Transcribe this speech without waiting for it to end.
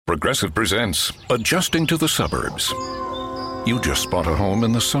Progressive presents Adjusting to the Suburbs. You just bought a home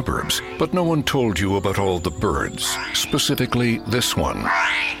in the suburbs, but no one told you about all the birds, specifically this one,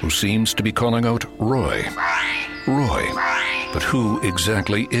 who seems to be calling out Roy. Roy. But who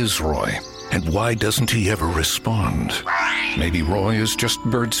exactly is Roy? And why doesn't he ever respond? Maybe Roy is just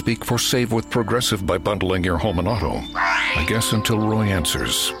bird speak for save with Progressive by bundling your home and auto. I guess until Roy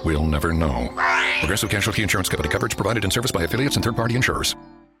answers, we'll never know. Progressive Casualty Insurance Company. Coverage provided in service by affiliates and third-party insurers.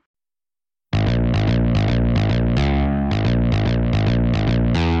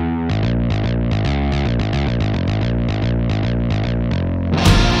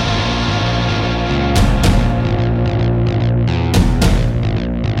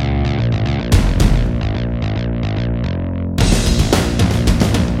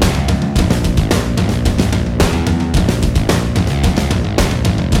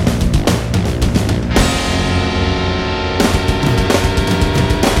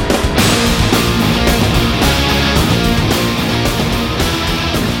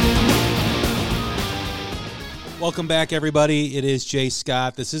 Welcome back, everybody. It is Jay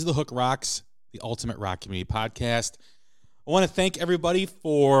Scott. This is The Hook Rocks, the Ultimate Rock Community Podcast. I want to thank everybody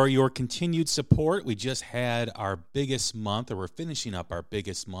for your continued support. We just had our biggest month, or we're finishing up our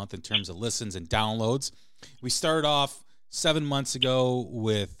biggest month in terms of listens and downloads. We started off 7 months ago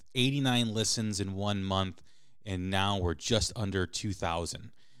with 89 listens in 1 month, and now we're just under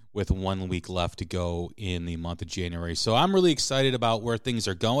 2,000 with 1 week left to go in the month of January. So I'm really excited about where things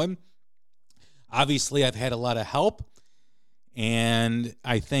are going. Obviously, I've had a lot of help, and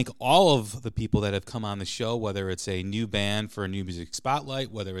I thank all of the people that have come on the show, whether it's a new band for a New Music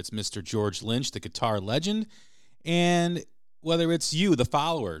Spotlight, whether it's Mr. George Lynch, the guitar legend, and whether it's you, the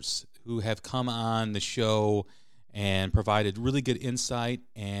followers, who have come on the show and provided really good insight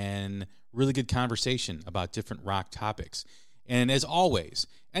and really good conversation about different rock topics. And as always,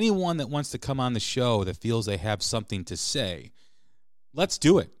 anyone that wants to come on the show that feels they have something to say, let's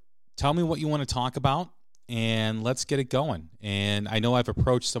do it. Tell me what you want to talk about, and let's get it going. And I know I've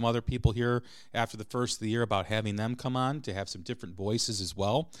approached some other people here after the first of the year about having them come on to have some different voices as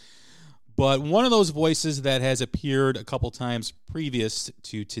well. But one of those voices that has appeared a couple times previous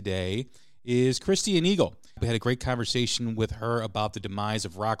to today is Christy and Eagle. We had a great conversation with her about the demise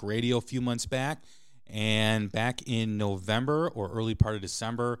of rock radio a few months back. And back in November or early part of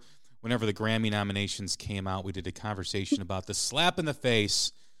December, whenever the Grammy nominations came out, we did a conversation about the slap in the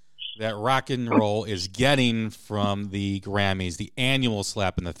face that rock and roll is getting from the Grammys, the annual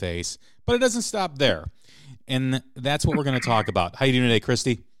slap in the face. But it doesn't stop there. And that's what we're going to talk about. How you doing today,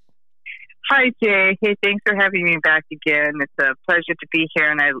 Christy? Hi, Jay. Hey, thanks for having me back again. It's a pleasure to be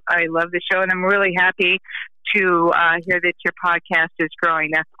here, and I love the show, and I'm really happy to hear that your podcast is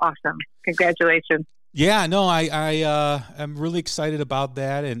growing. That's awesome. Congratulations. Yeah, no, I'm really excited about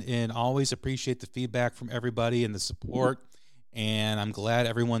that, and always appreciate the feedback from everybody and the support. And I'm glad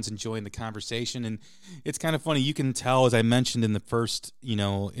everyone's enjoying the conversation. And it's kind of funny. You can tell, as I mentioned in the first,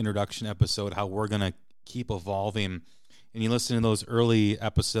 introduction episode, how we're going to keep evolving. And you listen to those early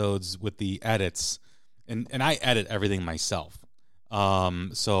episodes with the edits, and I edit everything myself.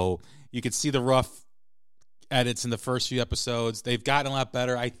 So you could see the rough edits in the first few episodes. They've gotten a lot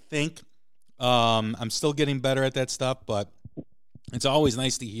better, I think. I'm still getting better at that stuff, but it's always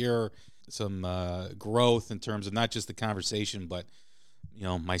nice to hear some growth in terms of not just the conversation, but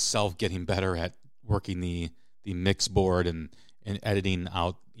myself getting better at working the mix board and editing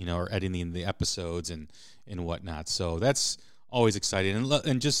out, or editing the episodes and whatnot. So that's always exciting.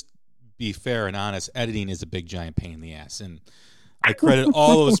 And just be fair and honest, editing is a big giant pain in the ass, and I credit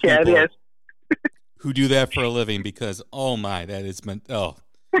all those people who do that for a living, because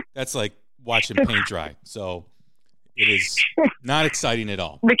that's like watching paint dry. So it is not exciting at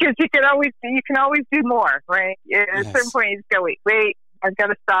all. Because you can always do more, right? At a certain point, you just go, wait, I've got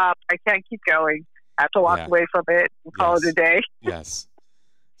to stop. I can't keep going. I have to walk away from it and call it a day. Yes.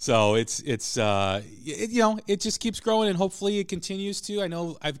 So it just keeps growing, and hopefully it continues to. I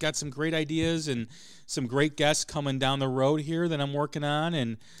know I've got some great ideas and some great guests coming down the road here that I'm working on.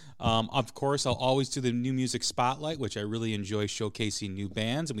 And of course, I'll always do the New Music Spotlight, which I really enjoy showcasing new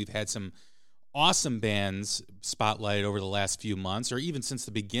bands. And we've had some awesome bands spotlighted over the last few months, or even since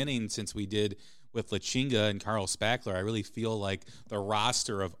the beginning, since we did with La Chinga and Carl Spackler. I really feel like the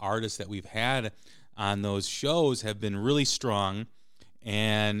roster of artists that we've had on those shows have been really strong,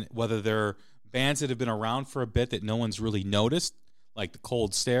 and whether they're bands that have been around for a bit that no one's really noticed, like the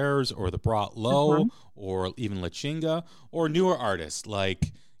Cold Stares or the Brought Low, or even La Chinga, or newer artists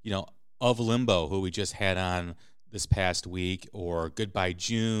like, Of Limbo, who we just had on this past week, or Goodbye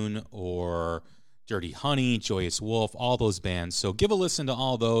June, or Dirty Honey, Joyous Wolf, all those bands. So give a listen to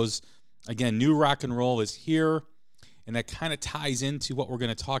all those. Again, New Rock and Roll is here, and that kind of ties into what we're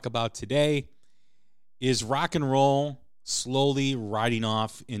going to talk about today. Is rock and roll slowly riding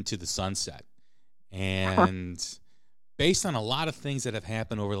off into the sunset? And based on a lot of things that have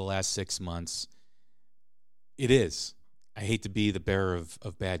happened over the last 6 months, it is. I hate to be the bearer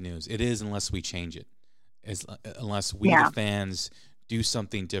of bad news. It is, unless we change it, unless we, the fans, do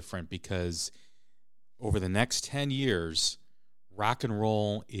something different, because over the next 10 years, rock and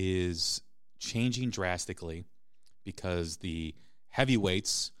roll is changing drastically because the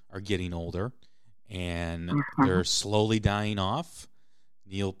heavyweights are getting older and they're slowly dying off.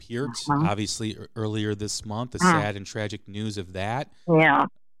 Neil Peart, obviously, earlier this month, the sad and tragic news of that. Yeah,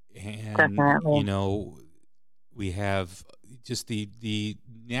 and, definitely. You know, we have just the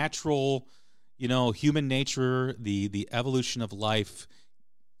natural, you know, human nature, the evolution of life.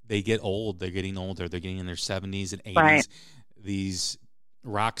 They get old. They're getting older. They're getting in their 70s and 80s. Right. These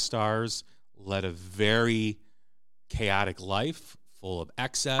rock stars led a very chaotic life, full of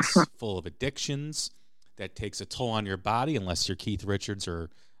excess, full of addictions, that takes a toll on your body, unless you're Keith Richards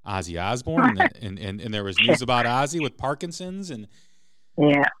or Ozzy Osbourne. And there was news about Ozzy with Parkinson's. And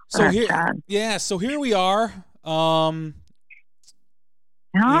so here we are. You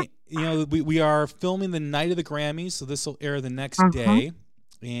know, we are filming the night of the Grammys, so this will air the next day.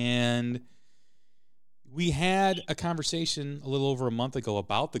 And we had a conversation a little over a month ago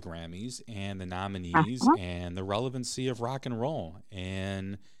about the Grammys and the nominees and the relevancy of rock and roll.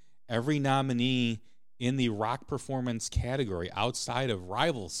 And every nominee in the rock performance category outside of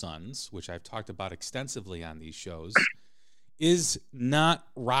Rival Sons, which I've talked about extensively on these shows, is not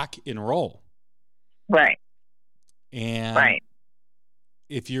rock and roll. Right. And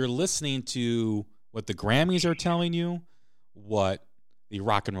if you're listening to what the Grammys are telling you, what the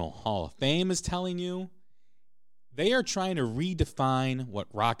Rock and Roll Hall of Fame is telling you, they are trying to redefine what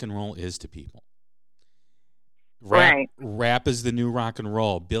rock and roll is to people. Rap is the new rock and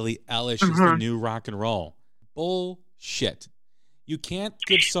roll. Billie Eilish is the new rock and roll. Bullshit. You can't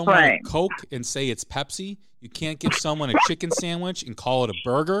give someone a Coke and say it's Pepsi. You can't give someone a chicken sandwich and call it a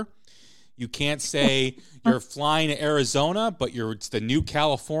burger. You can't say you're flying to Arizona, but it's the new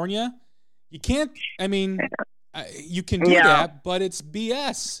California. You can't. I mean, you can do that, but it's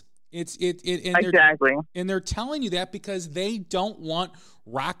BS. Exactly. And they're telling you that because they don't want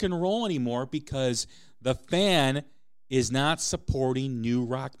rock and roll anymore, because the fan is not supporting new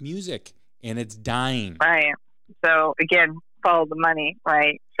rock music and it's dying. Right. So again, follow the money.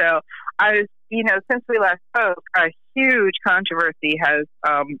 Right. So I was, since we last spoke, a huge controversy has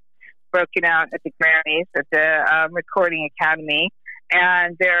broken out at the Grammys, at the Recording Academy,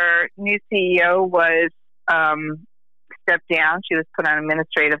 and their new CEO was stepped down. She was put on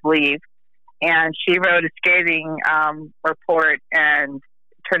administrative leave, and she wrote a scathing report and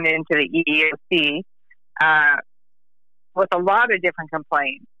turned it into the EEOC with a lot of different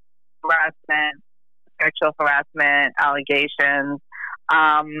complaints: harassment, sexual harassment allegations.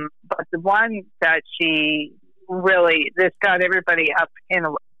 But the one that this got everybody up in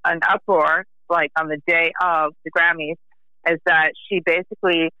an uproar, like on the day of the Grammys, is that she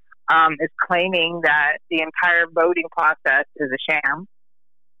basically is claiming that the entire voting process is a sham,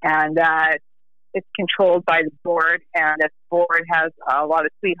 and that it's controlled by the board, and that the board has a lot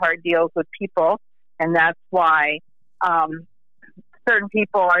of sweetheart deals with people, and that's why certain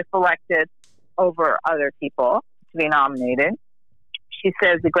people are selected over other people to be nominated. She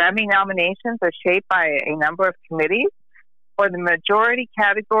says the Grammy nominations are shaped by a number of committees for the majority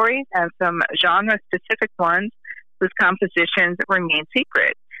categories and some genre-specific ones whose compositions remain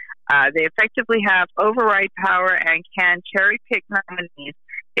secret. They effectively have override power and can cherry-pick nominees.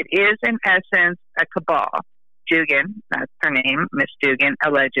 It is, in essence, a cabal. Dugan, that's her name, Miss Dugan,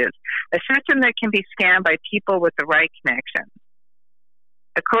 alleges, a system that can be scanned by people with the right connections.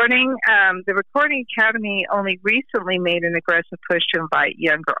 According, the Recording Academy only recently made an aggressive push to invite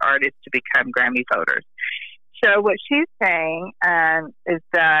younger artists to become Grammy voters. So what she's saying is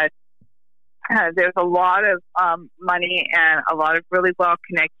that there's a lot of money and a lot of really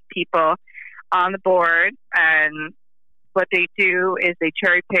well-connected people on the board, and what they do is they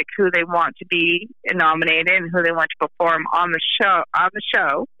cherry-pick who they want to be nominated and who they want to perform on the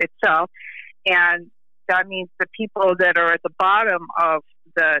show itself, and that means the people that are at the bottom of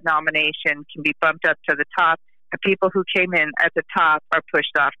the nomination can be bumped up to the top. The people who came in at the top are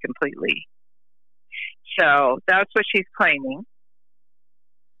pushed off completely. So that's what she's claiming.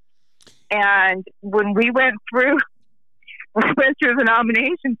 And when we went through the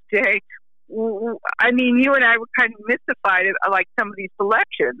nominations today, I mean, you and I were kind of mystified at like some of these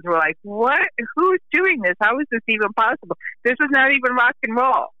selections. We're like, what? Who's doing this? How is this even possible? This is not even rock and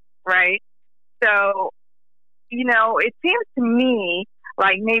roll, right? So, it seems to me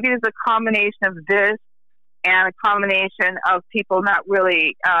like maybe there's a combination of this and a combination of people not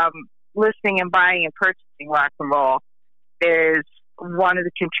really listening and buying and purchasing rock and roll is one of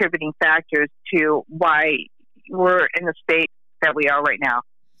the contributing factors to why we're in the state that we are right now.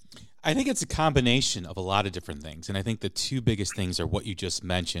 I think it's a combination of a lot of different things. And I think the two biggest things are what you just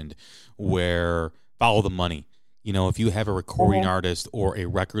mentioned, where follow the money. If you have a recording artist or a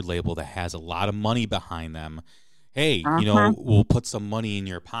record label that has a lot of money behind them, hey, we'll put some money in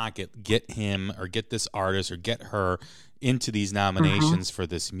your pocket, get him or get this artist or get her into these nominations for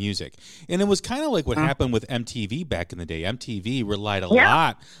this music. And it was kind of like what happened with MTV back in the day. MTV relied a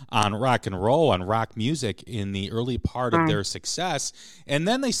lot on rock and roll, on rock music in the early part of their success. And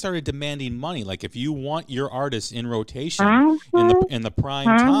then they started demanding money. Like, if you want your artist in rotation in the prime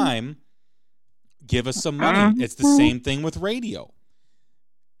time, give us some money. It's the same thing with radio.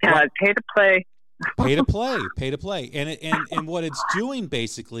 Yeah, pay to play. Pay to play. And what it's doing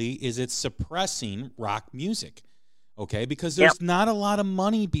basically is it's suppressing rock music. Okay, because there's not a lot of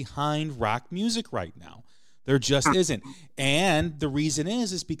money behind rock music right now. There just isn't. And the reason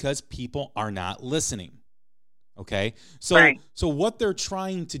is because people are not listening. Okay? So what they're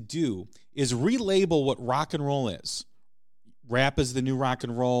trying to do is relabel what rock and roll is. Rap is the new rock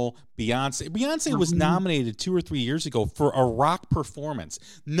and roll. Beyonce was nominated 2 or 3 years ago for a rock performance.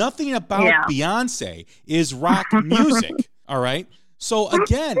 Nothing about Beyonce is rock music. All right? So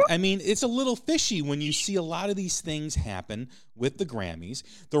again, I mean, it's a little fishy when you see a lot of these things happen with the Grammys.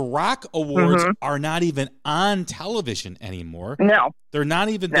 The Rock Awards are not even on television anymore. No. They're not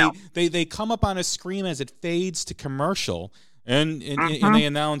even, they come up on a screen as it fades to commercial and they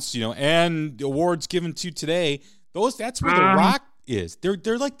announce, and awards given to today. That's where the Rock is.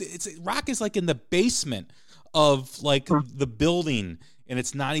 They're like, Rock is like in the basement of like the building, and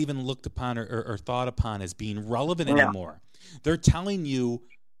it's not even looked upon or thought upon as being relevant anymore. They're telling you,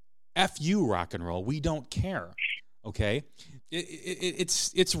 F you, rock and roll. We don't care. Okay?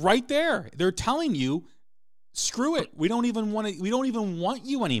 It's right there. They're telling you, screw it. We don't even want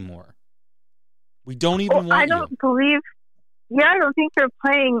you anymore. We don't even want you. I don't think they're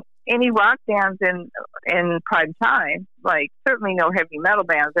playing any rock bands in prime time. Like, certainly no heavy metal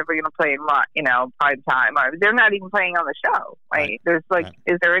bands ever going to play in rock, prime time. Or they're not even playing on the show. Right? There's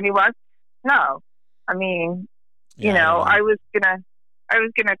is there any rock? No. I mean, I was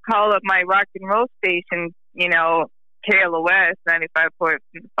gonna call up my rock and roll station, KLOS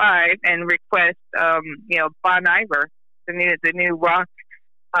 95.5, and request, Bon Iver, the new rock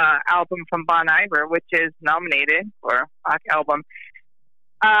album from Bon Iver, which is nominated for rock album.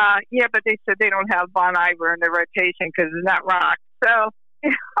 But they said they don't have Bon Iver in their rotation because it's not rock. So,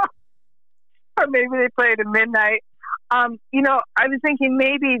 or maybe they play it at midnight. I was thinking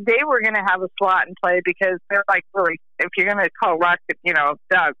maybe they were going to have a slot and play because they're like, really, if you're going to call rock,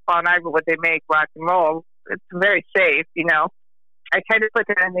 Bon Iver, what they make rock and roll, it's very safe, I kind of put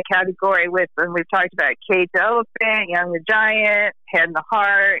it in the category with, when we've talked about Cage the Elephant, Young the Giant, Head and the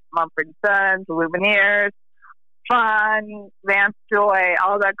Heart, Mumford & Sons, the Lumineers, Fun, Vance Joy,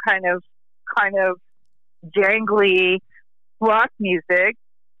 all that kind of jangly rock music,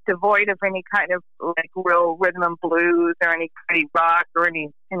 devoid of any kind of like real rhythm and blues or any rock or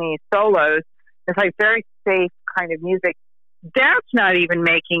any solos. It's like very safe kind of music. That's not even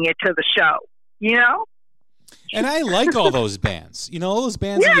making it to the show, And I like all those bands. All those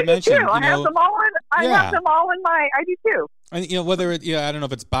bands that you mentioned. Too. I have them all in. Have them all in my. I do too. And whether it, I don't know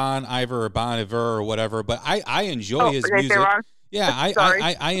if it's Bon Iver or Bon Iver or whatever, but I enjoy his music.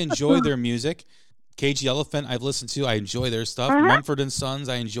 I enjoy their music. Cage the Elephant, I've listened to. I enjoy their stuff. Mumford & Sons,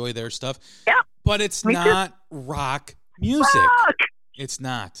 I enjoy their stuff. Yeah, but it's not rock music. Rock. It's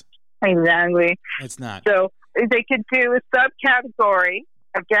not. Exactly. It's not. So they could do a subcategory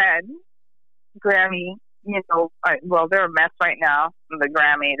again. Grammy, they're a mess right now. The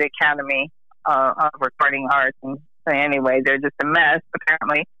Grammy, the Academy of Recording Arts, and so anyway, they're just a mess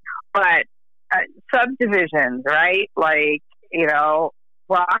apparently. But subdivisions, right? Like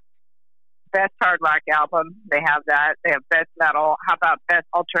rock. Best hard rock album, they have that. They have best metal. How about best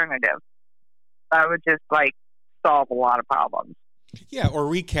alternative? That would just solve a lot of problems. Yeah, or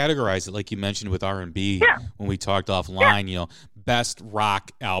recategorize it like you mentioned with R&B when we talked offline. Best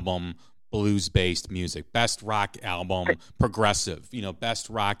rock album, blues-based music. Best rock album, progressive. Best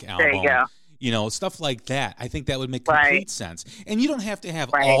rock album. There you go. Stuff like that. I think that would make complete sense. And you don't have to have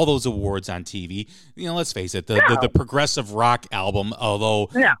all those awards on TV. Let's face it, the progressive rock album, although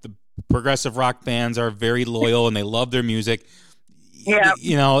the progressive rock fans are very loyal and they love their music. Yeah.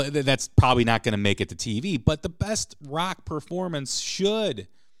 You know, that's probably not going to make it to TV, but the best rock performance should,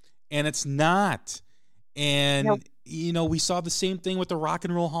 and it's not. And, Nope. you know, we saw the same thing with the Rock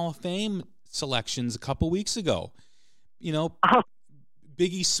and Roll Hall of Fame selections a couple weeks ago. You know, Oh.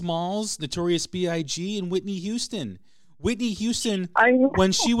 Biggie Smalls, Notorious B.I.G., and Whitney Houston. Whitney Houston, I know.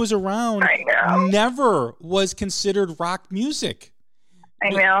 when she was around, I know. never was considered rock music. I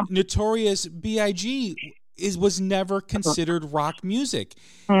know. Notorious B.I.G. was never considered rock music.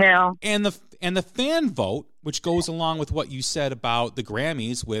 No. And the fan vote, which goes along with what you said about the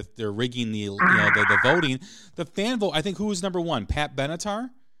Grammys with their rigging the the voting, the fan vote, I think who was number one? Pat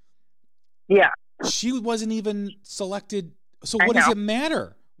Benatar? Yeah. She wasn't even selected. So I what does know. it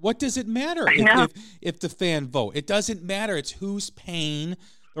matter? What does it matter I know. if the fan vote? It doesn't matter. It's who's paying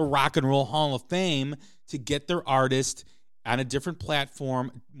the Rock and Roll Hall of Fame to get their artist on a different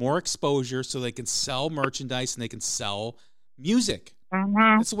platform, more exposure, so they can sell merchandise and they can sell music.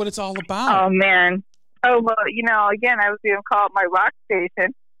 Mm-hmm. That's what it's all about. Oh, man. Oh, well, you know, again, I was going to call up my rock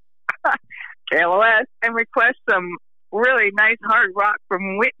station, KLOS, and request some really nice hard rock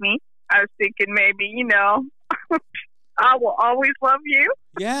from Whitney. I was thinking maybe, you know, I Will Always Love You.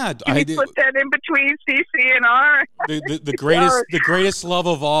 Yeah, Can you put that in between CC and R? the greatest love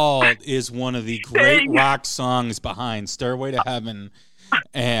of all is one of the great Dang. rock songs behind Stairway to Heaven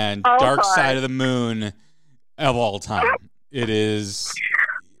and All Dark time. Side of the Moon of all time. It is,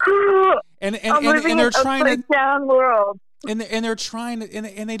 and I'm living they're in trying a to down world. and they're trying to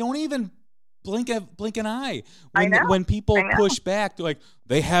and they don't even blink an eye I know. when people I know. push back. They're like,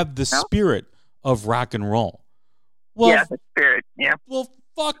 they have the spirit of rock and roll. Well, Yeah, the spirit. Yeah. well,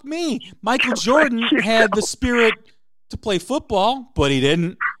 fuck me. Michael Jordan had the spirit to play football, but he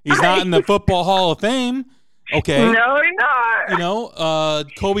didn't. He's not in the Football Hall of Fame. Okay. No, not. You know,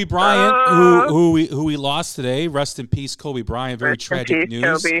 Kobe Bryant, who we lost today. Rest in peace, Kobe Bryant. Very Rest in tragic peace,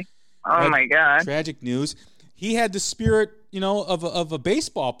 news. Kobe. Oh, my God. Tragic news. He had the spirit, you know, of a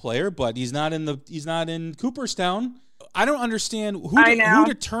baseball player, but he's not in Cooperstown. I don't understand I know. who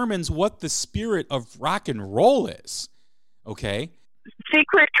determines what the spirit of rock and roll is. Okay.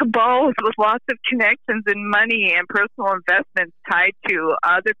 Secret cabals with lots of connections and money and personal investments tied to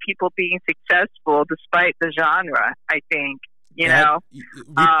other people being successful despite the genre, I think. You know?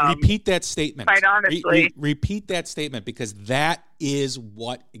 Repeat that statement. Quite honestly. Repeat that statement, because that is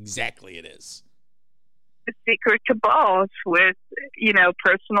what exactly it is. Secret cabals with, you know,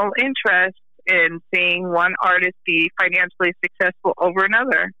 personal interest in seeing one artist be financially successful over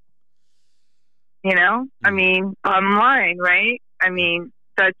another. You know? I mean, online, right? I mean,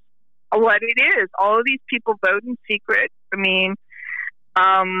 that's what it is. All of these people vote in secret. I mean,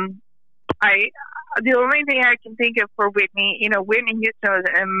 the only thing I can think of for Whitney, you know, Whitney Houston was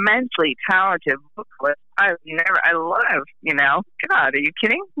an immensely talented vocalist. I love, you know, God, are you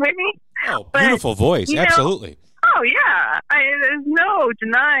kidding, Whitney? Oh, But, beautiful voice. you know, Absolutely. Oh, yeah. There's no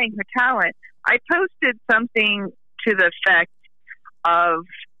denying her talent. I posted something to the effect of,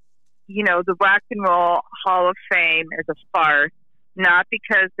 you know, the Rock and Roll Hall of Fame is a farce, not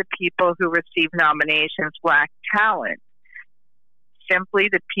because the people who receive nominations lack talent. Simply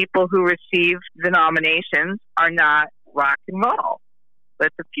the people who receive the nominations are not rock and roll,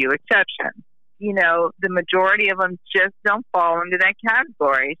 with a few exceptions. You know, the majority of them just don't fall into that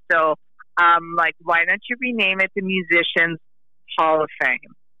category. So, like, why don't you rename it the Musicians Hall of Fame?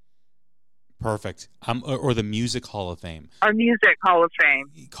 Perfect. Or the Music Hall of Fame. Or Music Hall of Fame.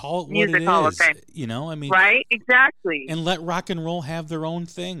 Call it what Music it Hall of is. Fame. You know, I mean, Right? Exactly. and let rock and roll have their own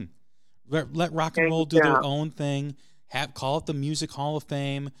thing. Let rock There and roll you do their go. own thing. Call it the Music Hall of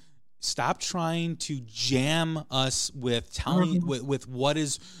Fame. Stop trying to jam us with telling with what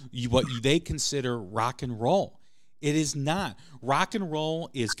they consider rock and roll. It is not. Rock and roll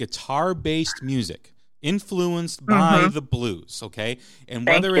is guitar-based music influenced by the blues, okay? And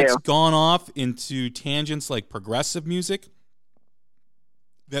Thank whether it's you. gone off into tangents like progressive music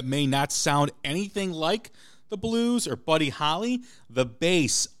that may not sound anything like the blues or Buddy Holly, the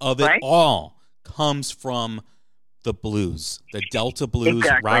base of it Right. all comes from the blues, the Delta blues,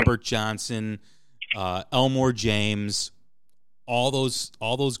 Exactly. Robert Johnson, Elmore James, all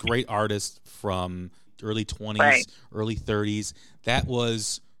those great artists from the early 20s, Right. early 30s. That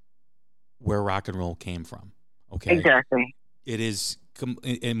was where rock and roll came from. Okay. Exactly. It is,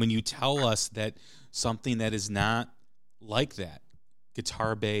 and when you tell us that something that is not like that,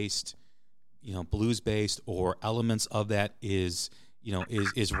 guitar based, you know, blues based, or elements of that is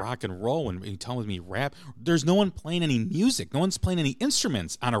rock and roll, and you tell me rap, there's no one playing any music, no one's playing any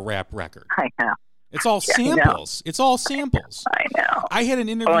instruments on a rap record. I know. It's all samples. It's all samples. I know. I had an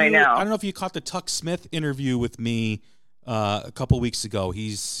interview. I know. I don't know if you caught the Tuck Smith interview with me a couple weeks ago.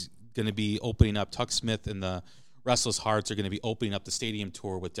 He's going to be opening up. Tuck Smith and the Restless Hearts are going to be opening up the stadium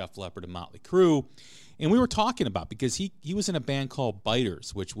tour with Def Leppard and Motley Crue. And we were talking about, because he was in a band called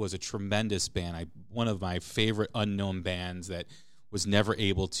Biters, which was a tremendous band. One of my favorite unknown bands that was never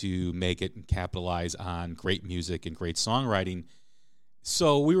able to make it and capitalize on great music and great songwriting.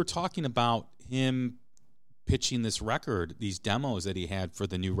 So we were talking about him pitching this record, these demos that he had for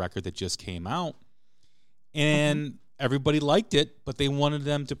the new record that just came out. And everybody liked it, but they wanted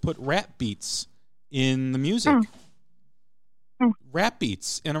them to put rap beats in the music. Rap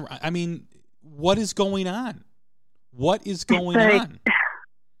beats. And I mean, what is going on? What is going on?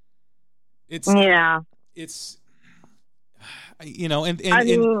 It's you know, and I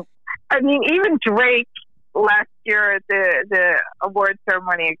mean, even Drake last year at the award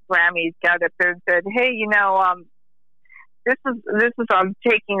ceremony at Grammys got up there and said, "Hey, you know, this is I'm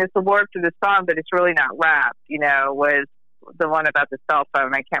taking this award for this song, but it's really not rap." You know, was the one about the cell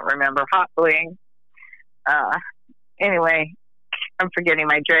phone. I can't remember. Hot Bling. Anyway, I'm forgetting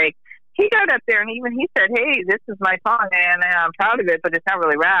my Drake. He got up there and even he said, "Hey, this is my song and I'm proud of it, but it's not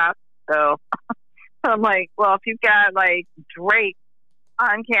really rap." So I'm like, well, if you've got like Drake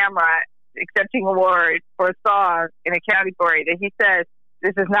on camera accepting awards for a song in a category that he says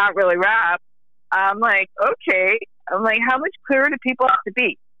this is not really rap, I'm like, okay. I'm like, how much clearer do people have to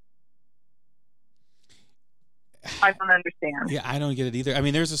be? I don't understand. Yeah, I don't get it either. I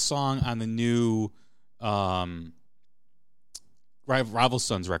mean, there's a song on the new Rival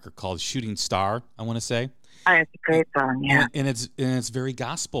Sons record called "Shooting Star," I want to say. It's a great song, yeah. And it's very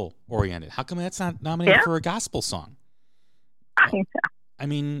gospel oriented. How come that's not nominated for a gospel song? I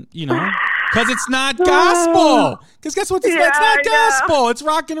mean, you know, because it's not gospel. Because guess what? It's not gospel. It's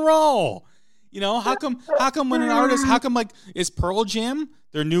rock and roll. You know, how come when an artist, like, is Pearl Jam,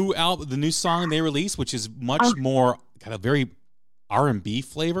 their new album, the new song they released, which is much more got a very R&B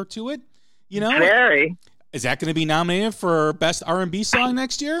flavor to it, you know? Very. Is that going to be nominated for best R&B song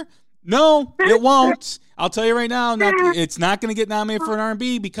next year? No, it won't. I'll tell you right now, it's not going to get nominated for an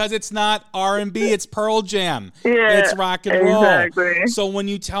R&B because it's not R&B. It's Pearl Jam. Yeah, it's rock and roll. Exactly. So when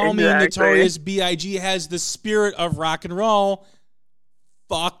you tell me Notorious B.I.G. has the spirit of rock and roll,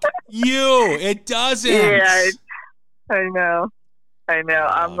 fuck you. It doesn't. Yeah, I know.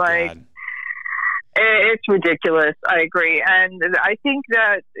 I'm like, God. It's ridiculous. I agree. And I think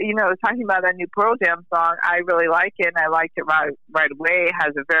that, you know, talking about that new Pearl Jam song, I really like it. And I liked it right away. It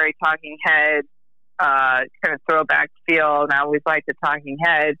has a very Talking Head kind of throwback feel. And I always like the Talking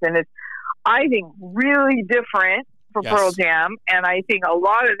Heads. And it's, I think, really different for Pearl Jam. And I think a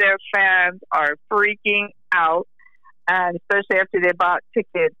lot of their fans are freaking out. And especially after they bought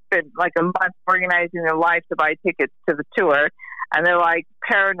tickets, spent like a month organizing their life to buy tickets to the tour. And they're like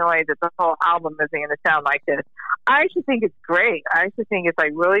paranoid that the whole album isn't going to sound like this. I actually think it's great. I actually think it's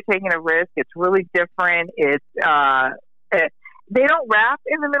like really taking a risk. It's really different. It's they don't rap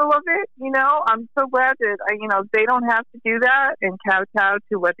in the middle of it. You know, I'm so glad that you know they don't have to do that and kowtow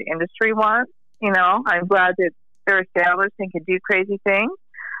to what the industry wants. You know, I'm glad that they're established and can do crazy things.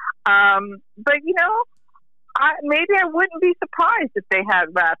 But you know, maybe I wouldn't be surprised if they had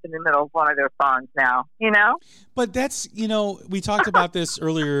rap in the middle of one of their songs now, you know? But that's, you know, we talked about this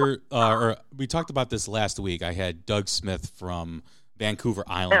earlier, or we talked about this last week. I had Doug Smith from Vancouver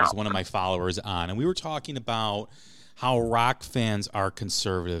Island, one of my followers, on, and we were talking about how rock fans are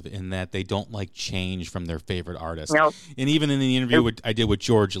conservative in that they don't like change from their favorite artist. Nope. And even in the interview I did with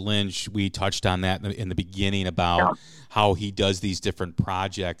George Lynch, we touched on that in the beginning about how he does these different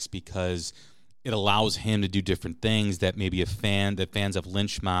projects because it allows him to do different things that maybe fans of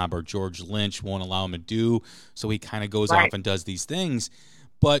Lynch Mob or George Lynch won't allow him to do. So he kind of goes off and does these things.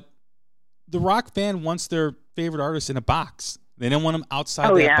 But the rock fan wants their favorite artist in a box. They don't want them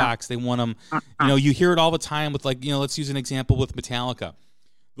outside that box. They want them, you know, you hear it all the time with, like, you know, let's use an example with Metallica.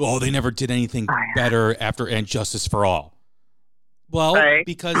 Oh, they never did anything better after And Justice for All. Well,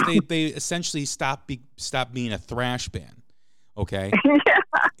 because they essentially stopped being a thrash band. Okay.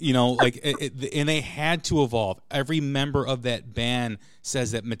 You know, like, and they had to evolve. Every member of that band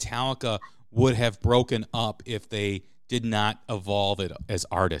says that Metallica would have broken up if they did not evolve it as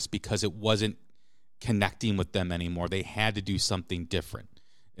artists because it wasn't connecting with them anymore. They had to do something different.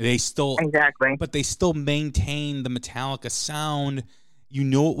 They still but they still maintained the Metallica sound. You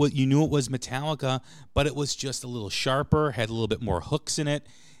knew it was Metallica, but it was just a little sharper, had a little bit more hooks in it,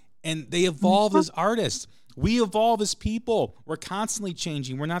 and they evolved as artists. We evolve as people. We're constantly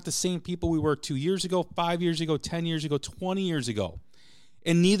changing. We're not the same people we were 2 years ago, 5 years ago, 10 years ago, 20 years ago.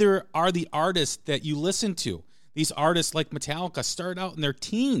 and neither are the artists that you listen to. These artists like Metallica start out in their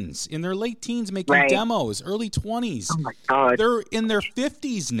teens, in their late teens, making demos, early 20s. Oh my God. They're in their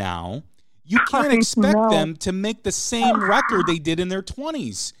 50s now. You can't expect them to make the same record they did in their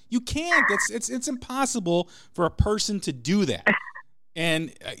 20s. You can't. It's impossible for a person to do that.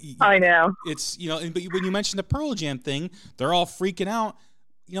 And I know. It's, but when you mentioned the Pearl Jam thing, they're all freaking out.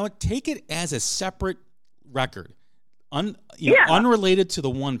 Take it as a separate record. Unrelated to the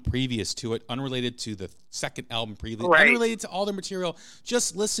one previous to it, unrelated to the second album previous, unrelated to all the material.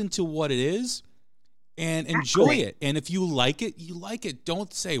 Just listen to what it is and enjoy it. And if you like it, you like it.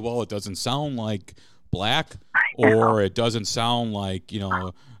 Don't say, well, it doesn't sound like Black, or it doesn't sound like,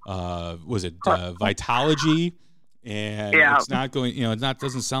 was it Vitology? And it's not going,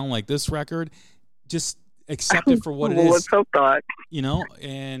 doesn't sound like this record. Just accept it for what it is. Let's hope not.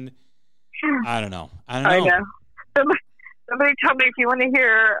 And I don't know. I know. Somebody told me if you want to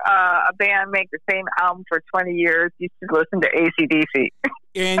hear a band make the same album for 20 years, you should listen to AC/DC.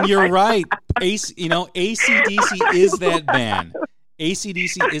 And you're right. AC/DC is that band.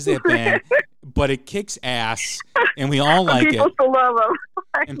 AC/DC is that band, but it kicks ass, and we all like it. People still love them.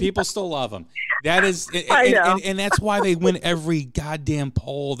 And people still love them. That is, and that's why they win every goddamn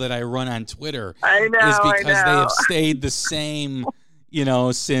poll that I run on Twitter. I know, is because they have stayed the same,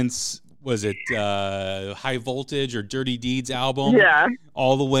 since... Was it High Voltage or Dirty Deeds album? Yeah.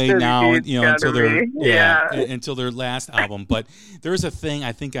 All the way Dirty now, until their last album. But there's a thing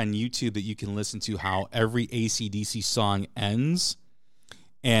I think on YouTube that you can listen to how every AC/DC song ends,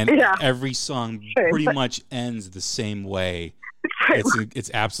 and every song pretty much ends the same way.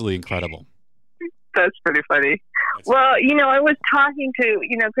 It's absolutely incredible. That's pretty funny. Well, I was talking to,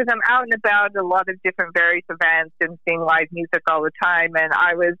 because I'm out and about at a lot of different various events and seeing live music all the time, and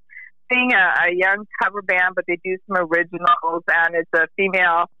I was seeing a young cover band, but they do some originals, and it's a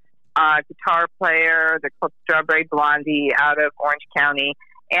female guitar player. They're called Strawberry Blondie out of Orange County,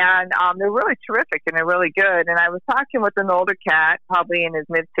 and they're really terrific and they're really good. And I was talking with an older cat, probably in his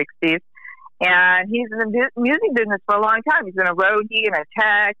mid-60s, and he's in the music business for a long time. He's been a roadie and a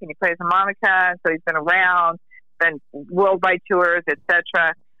tech, and he plays harmonica, and so he's been around, been worldwide tours,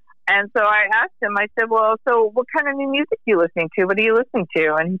 etc. And so I asked him, I said, well, so what kind of new music are you listening to? What are you listening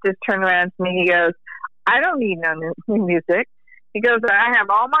to? And he just turned around to me. He goes, I don't need no new music. He goes, I have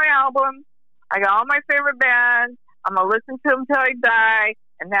all my albums. I got all my favorite bands. I'm going to listen to them till I die.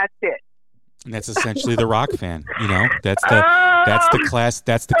 And that's it. And that's essentially the rock fan. That's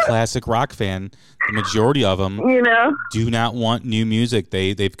the classic rock fan. The majority of them do not want new music.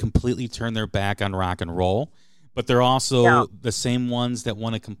 They've completely turned their back on rock and roll. But they're also the same ones that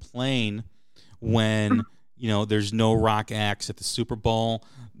want to complain when, there's no rock acts at the Super Bowl.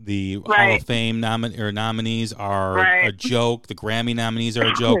 The Hall of Fame nominees are a joke. The Grammy nominees are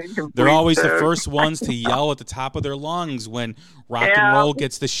a joke. They're always the first ones to yell at the top of their lungs when rock and roll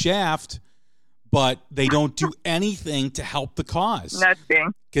gets the shaft, but they don't do anything to help the cause.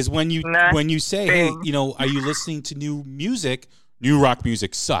 Nothing. Because when you say, hey, are you listening to new music? New rock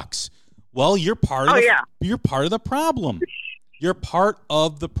music sucks. Well, you're part of you're part of the problem. You're part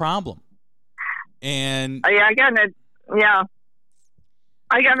of the problem. And I got in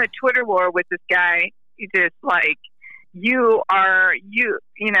a Twitter war with this guy. He just what did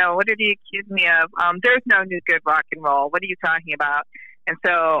he accuse me of? There's no new good rock and roll. What are you talking about? And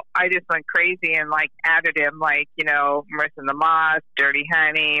so I just went crazy and added him Marissa and the Moss, Dirty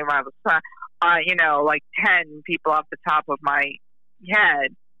Honey, 10 people off the top of my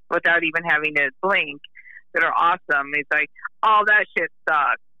head, without even having to blink, that are awesome. He's like, oh, that shit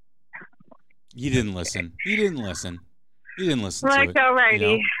sucks. You didn't listen. You didn't listen to it.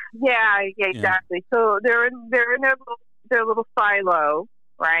 Alrighty. Yeah, exactly. Yeah. So they're in their little silo,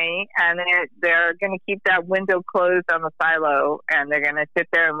 right? And they're going to keep that window closed on the silo, and they're going to sit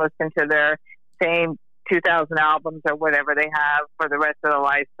there and listen to their same 2,000 albums or whatever they have for the rest of their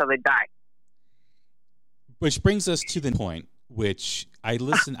lives till they die. Which brings us to the point, which I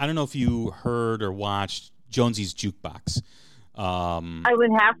listened. I don't know if you heard or watched Jonesy's Jukebox. I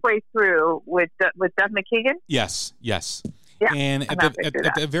went halfway through with Duff McKagan. Yes. Yeah, and at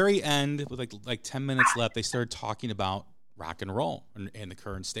the very end, with like 10 minutes left, they started talking about rock and roll and the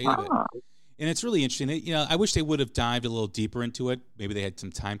current state of it. And it's really interesting. I wish they would have dived a little deeper into it. Maybe they had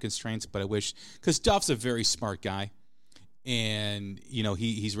some time constraints, but I wish, because Duff's a very smart guy, and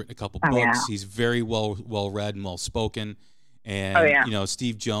he's written a couple books. Yeah. He's very well read and well spoken. And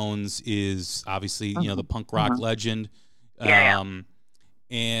Steve Jones is obviously the punk rock legend.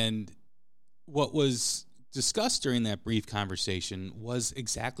 And what was discussed during that brief conversation was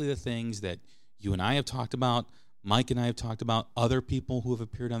exactly the things that you and I have talked about, Mike and I have talked about, other people who have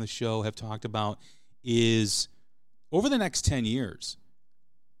appeared on the show have talked about, is over the next 10 years,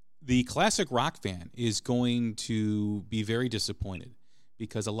 the classic rock fan is going to be very disappointed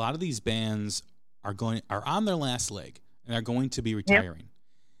because a lot of these bands are on their last leg and are going to be retiring. Yep.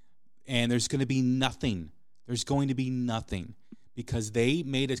 And there's going to be nothing. There's going to be nothing because they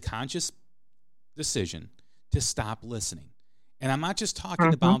made a conscious decision to stop listening. And I'm not just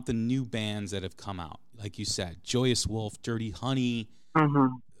talking about the new bands that have come out. Like you said, Joyous Wolf, Dirty Honey,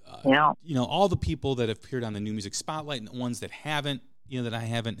 you know, all the people that have appeared on the New Music Spotlight and the ones that haven't, you know, that I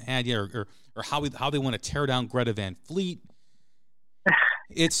haven't had yet, or how they want to tear down Greta Van Fleet.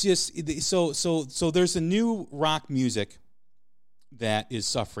 It's just so there's a new rock music that is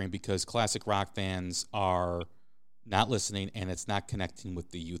suffering because classic rock fans are not listening and it's not connecting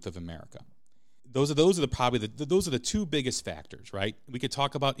with the youth of America. Those are the two biggest factors, right? We could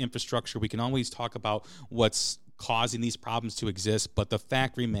talk about infrastructure. We can always talk about what's causing these problems to exist, but the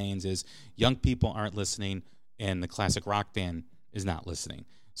fact remains is young people aren't listening and the classic rock fan is not listening.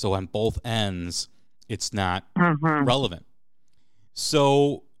 So on both ends, it's not relevant.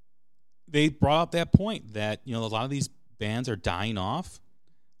 So they brought up that point that, you know, a lot of these bands are dying off.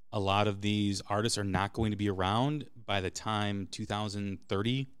 A lot of these artists are not going to be around by the time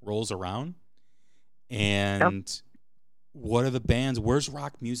 2030 rolls around. And what are the bands? Where's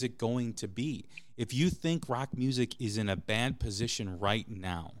rock music going to be? If you think rock music is in a bad position right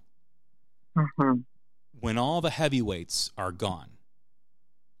now, when all the heavyweights are gone,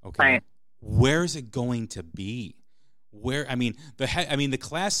 okay, where's it going to be? The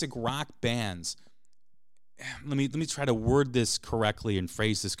classic rock bands. Let me try to word this correctly and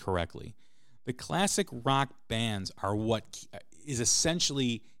phrase this correctly. The classic rock bands are what is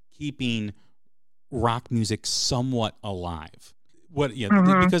essentially keeping rock music somewhat alive.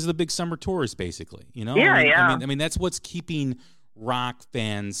 Because of the big summer tours, basically. You know, I mean that's what's keeping rock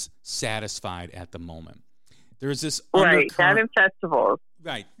fans satisfied at the moment. There's this that in festivals,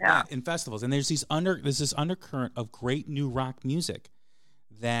 in festivals, and there's this undercurrent of great new rock music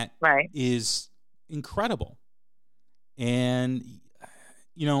that is incredible. And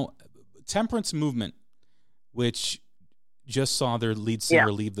you know, Temperance Movement, which just saw their lead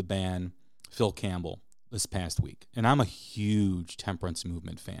singer leave the band, Phil Campbell, this past week. And I'm a huge Temperance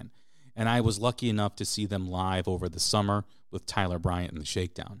Movement fan. And I was lucky enough to see them live over the summer with Tyler Bryant and the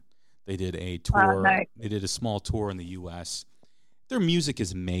Shakedown. They did a tour. Nice. They did a small tour in the U.S. Their music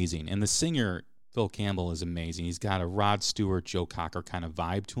is amazing. And the singer, Phil Campbell, is amazing. He's got a Rod Stewart, Joe Cocker kind of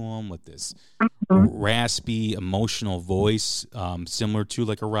vibe to him with this raspy, emotional voice, similar to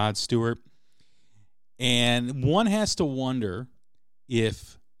like a Rod Stewart. And one has to wonder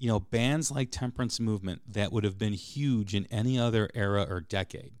if, you know, bands like Temperance Movement that would have been huge in any other era or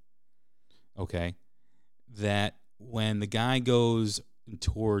decade, okay, that when the guy goes and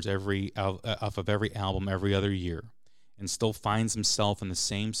tours off of every album every other year and still finds himself in the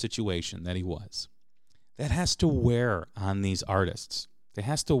same situation that he was, that has to wear on these artists. That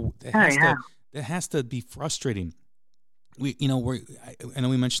has to be frustrating. I know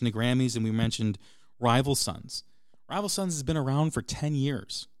we mentioned the Grammys and we mentioned Rival Sons. Rival Sons has been around for 10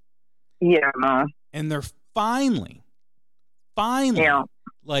 years. Yeah. And they're finally,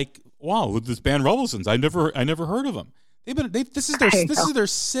 like, wow, this band Rival Sons, I never heard of them. This is their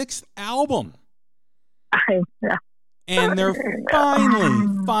sixth album. I know. And they're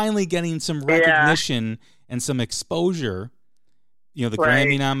finally getting some recognition and some exposure. You know, the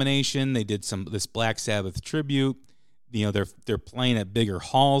Grammy nomination, they did this Black Sabbath tribute. You know, they're playing at bigger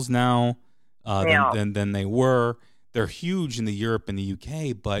halls now than they were. They're huge in the Europe and the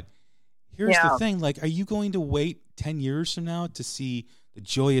UK, but here's the thing, like, are you going to wait 10 years from now to see the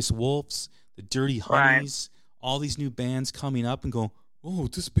Joyous Wolves, the Dirty Honeys, all these new bands coming up and go, oh,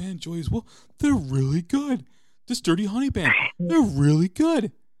 this band Joyous Wolf, they're really good. This Dirty Honey band, they're really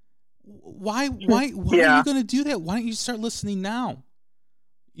good. Why are you going to do that? Why don't you start listening now?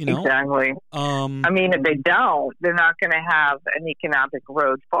 You know? Exactly. I mean, if they don't, they're not going to have an economic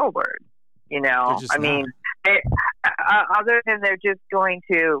road forward. You know, I mean, other than they're just going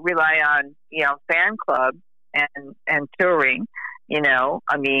to rely on, you know, fan clubs and touring, you know,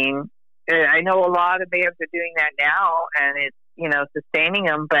 I mean, I know a lot of bands are doing that now and it's, you know, sustaining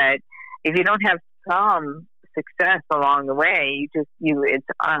them. But if you don't have some success along the way, you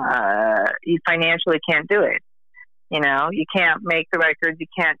financially can't do it. You know, you can't make the records, you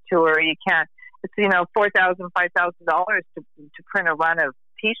can't tour, you can't, it's, you know, $4,000, $5,000 to print a run of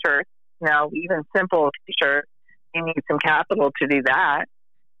t-shirts. You know, even simple t-shirt, you need some capital to do that.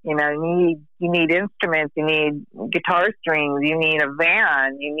 You know, you need instruments, you need guitar strings, you need a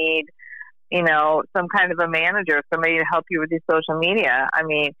van, you need some kind of a manager, somebody to help you with your social media. I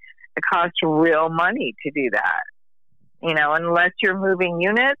mean, it costs real money to do that. Unless you're moving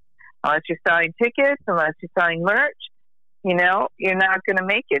units, unless you're selling tickets, unless you're selling merch, you're not going to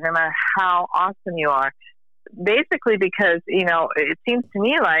make it, no matter how awesome you are. Basically, because it seems to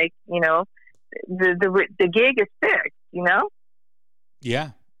me like the gig is fixed.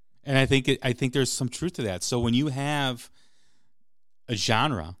 Yeah, and I think there's some truth to that. So when you have a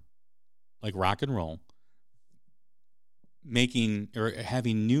genre like rock and roll making or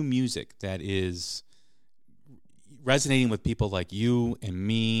having new music that is resonating with people like you and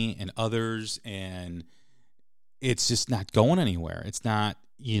me and others, and it's just not going anywhere. It's not,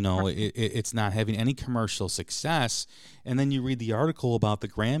 it's not having any commercial success. And then you read the article about the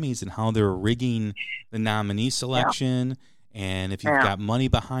Grammys and how they're rigging the nominee selection. Yeah. And if you've got money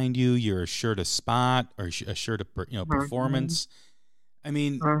behind you, you're assured a spot or assured a performance. I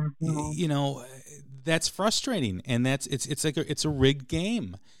mean, that's frustrating, and it's a rigged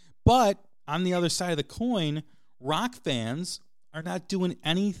game. But on the other side of the coin, rock fans are not doing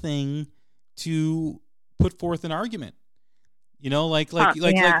anything to put forth an argument. Like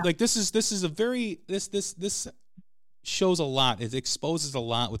this is a very this shows a lot. It exposes a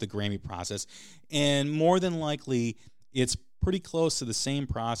lot with the Grammy process, and more than likely, it's pretty close to the same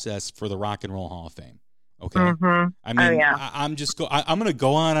process for the Rock and Roll Hall of Fame. Okay, I mean, I'm going to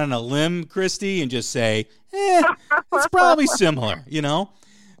go on a limb, Christy, and just say, it's probably similar.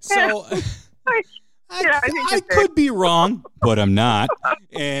 So. I could be wrong, but I'm not.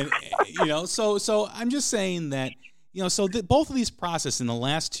 And, so I'm just saying that, both of these processes in the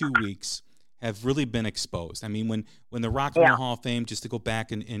last 2 weeks have really been exposed. I mean, when the Rock and Roll Hall of Fame, just to go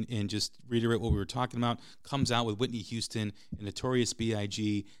back and just reiterate what we were talking about, comes out with Whitney Houston and Notorious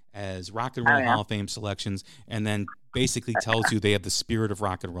B.I.G. as Rock and Roll Hall of Fame selections, and then basically tells you they have the spirit of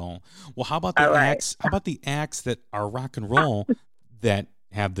rock and roll. Well, how about the acts? How about the acts that are rock and roll that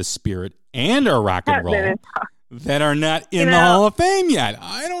have the spirit and are rock and roll that are not in the Hall of Fame yet?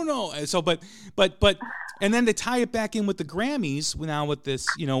 I don't know. So, but, and then to tie it back in with the Grammys now with this,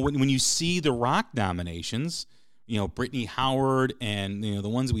 when you see the rock nominations, Brittany Howard and the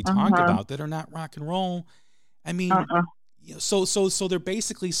ones we talked about that are not rock and roll. I mean, so they're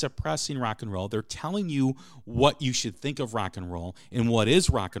basically suppressing rock and roll. They're telling you what you should think of rock and roll and what is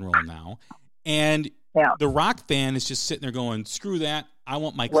rock and roll now, and the rock fan is just sitting there going, screw that. I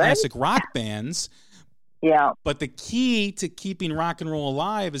want my classic rock bands. Yeah. But the key to keeping rock and roll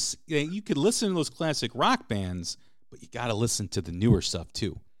alive is you could listen to those classic rock bands, but you got to listen to the newer stuff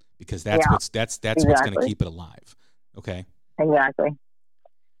too, because that's what's going to keep it alive. Okay. Exactly.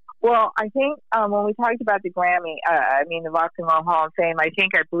 Well, I think when we talked about the Grammy, the Rock and Roll Hall of Fame, I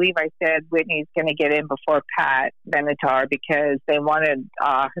believe I said Whitney's going to get in before Pat Benatar because they wanted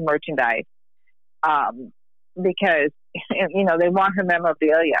her merchandise. Because they want her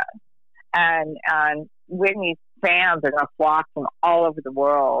memorabilia, and Whitney's fans are going to flock from all over the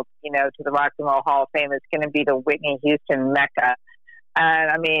world, to the Rock and Roll Hall of Fame. It's going to be the Whitney Houston Mecca,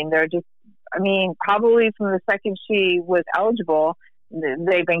 and probably from the second she was eligible,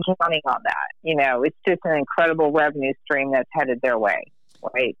 they've been counting on that. It's just an incredible revenue stream that's headed their way.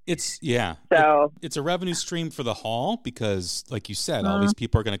 Right. It's a revenue stream for the hall because, like you said, all these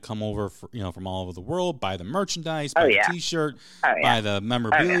people are going to come over from all over the world, buy the merchandise, buy the T-shirt, buy the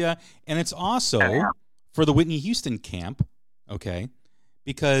memorabilia, and it's also for the Whitney Houston camp. Okay,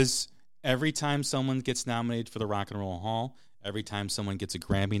 because every time someone gets nominated for the Rock and Roll Hall, every time someone gets a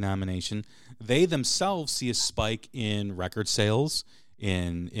Grammy nomination, they themselves see a spike in record sales,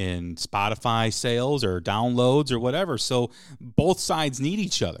 in Spotify sales or downloads or whatever. So both sides need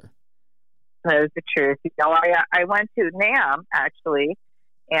each other. That is the truth. I went to NAMM actually,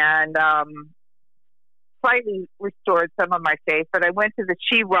 and slightly restored some of my faith. But I went to the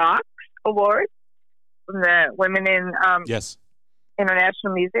She Rocks Awards from the Women in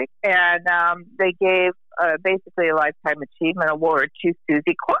International Music, and they gave basically a Lifetime Achievement Award to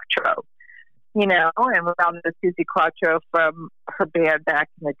Suzi Quatro. And we found the Suzi Quatro from her band back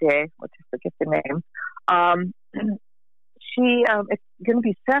in the day, which I forget the name. She is going to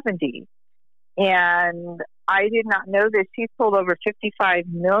be 70. And I did not know this. She's sold over 55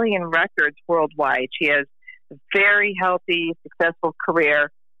 million records worldwide. She has a very healthy, successful career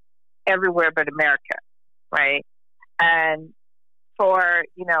everywhere but America, right? And for,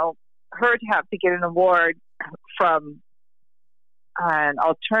 her to have to get an award from an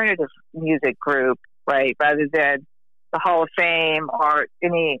alternative music group, right, rather than the Hall of Fame or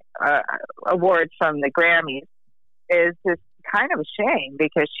any awards from the Grammys is just kind of a shame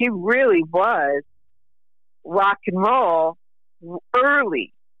because she really was rock and roll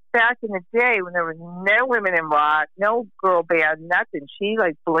early, back in the day when there was no women in rock, no girl band, nothing. She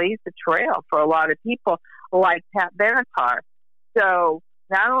like blazed the trail for a lot of people like Pat Benatar. So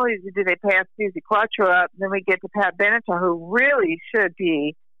not only did they pass Susie Quattro up, then we get to Pat Benatar, who really should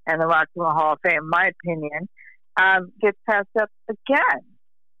be in the Rock and Roll Hall of Fame, in my opinion, gets passed up again.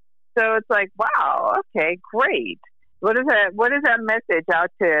 So it's like, wow, okay, great. What is that message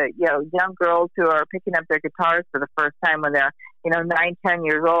out to, young girls who are picking up their guitars for the first time when they're, 9, 10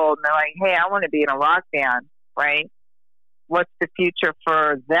 years old, and they're like, hey, I want to be in a rock band, right? What's the future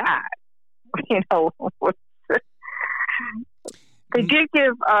for that? They did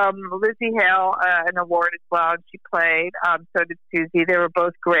give Lizzie Hale an award as well, and she played. So did Susie. They were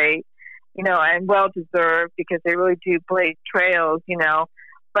both great, and well-deserved because they really do blaze trails,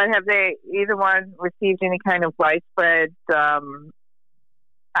 But have they, either one, received any kind of widespread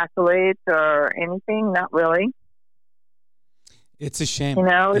accolades or anything? Not really. It's a shame.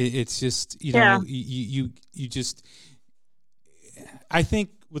 It's just, you just, I think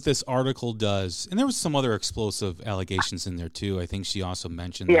what this article does, and there was some other explosive allegations in there too. I think she also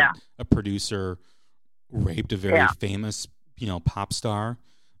mentioned that a producer raped a very famous, pop star,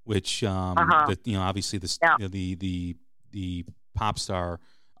 which, obviously the pop star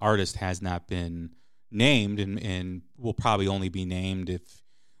artist has not been named and will probably only be named if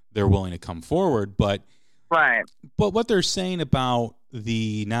they're willing to come forward. But what they're saying about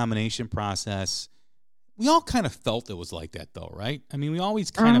the nomination process, we all kind of felt it was like that though, right? I mean, we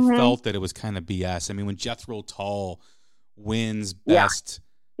always kind of felt that it was kind of BS. I mean, when Jethro Tull wins best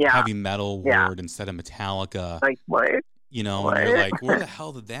heavy metal award instead of Metallica, like what? And you're like, where the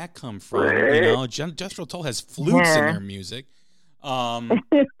hell did that come from? Jethro Tull has flutes in their music.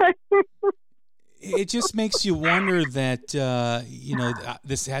 It just makes you wonder that,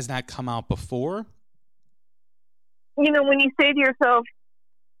 this has not come out before. When you say to yourself,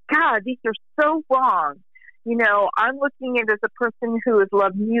 God, these are so wrong. I'm looking at it as a person who has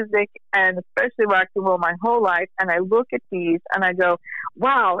loved music and especially rock and roll my whole life. And I look at these and I go,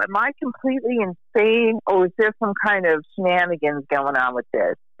 wow, am I completely insane? Or is there some kind of shenanigans going on with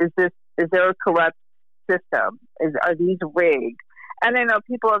this? Is there a corrupt system? Are these rigged? And I know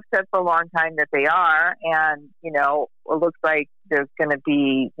people have said for a long time that they are. And, it looks like there's going to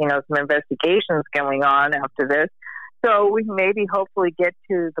be, some investigations going on after this. So we maybe hopefully get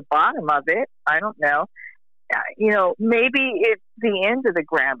to the bottom of it. I don't know. Maybe it's the end of the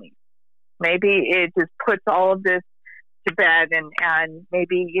Grammys. Maybe it just puts all of this to bed and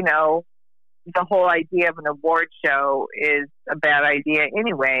maybe, the whole idea of an award show is a bad idea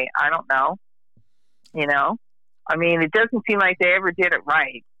anyway. I don't know. I mean, it doesn't seem like they ever did it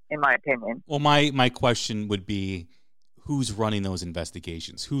right, in my opinion. Well, my question would be, who's running those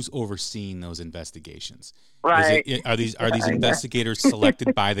investigations? Who's overseeing those investigations? Right? Are these investigators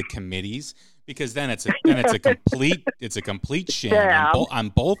selected by the committees? Because then it's a complete sham on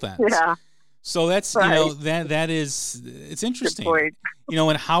both ends. Yeah. So that's that is it's interesting.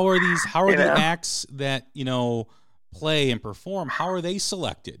 And how are the acts that play and perform? How are they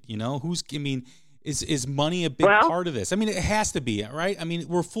selected? Is money a big part of this? I mean, it has to be, right? I mean,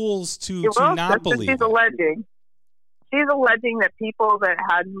 we're fools to not believe. She's alleging. She's alleging that people that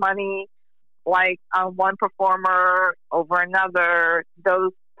had money, like one performer over another,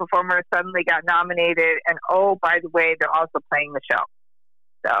 those performers suddenly got nominated, and by the way, they're also playing the show.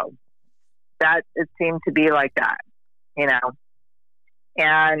 So that it seemed to be like that,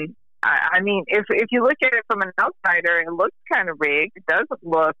 And I mean, if you look at it from an outsider, it looks kind of rigged. It doesn't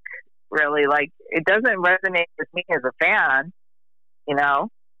look really like, it doesn't resonate with me as a fan,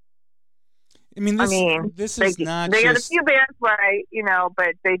 I mean, this is not. They got a few bands right,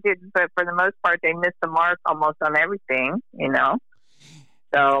 but they didn't. But for the most part, they missed the mark almost on everything,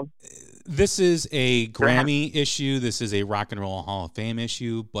 So this is a Grammy issue. This is a Rock and Roll Hall of Fame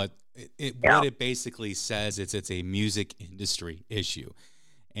issue. But what it basically says is it's a music industry issue,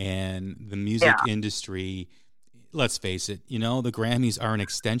 and the music industry. Let's face it. The Grammys are an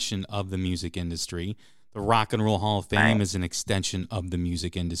extension of the music industry. The Rock and Roll Hall of Fame is an extension of the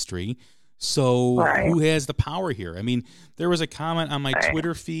music industry. So who has the power here? I mean, there was a comment on my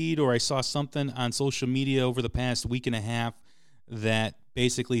Twitter feed, or I saw something on social media over the past week and a half that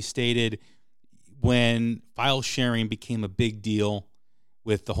basically stated when file sharing became a big deal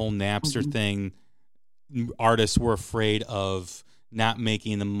with the whole Napster thing, artists were afraid of not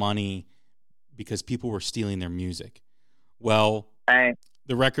making the money because people were stealing their music. Well,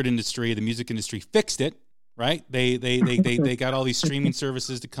 the record industry, the music industry fixed it. Right? They got all these streaming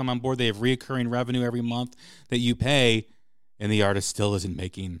services to come on board. They have reoccurring revenue every month that you pay, and the artist still isn't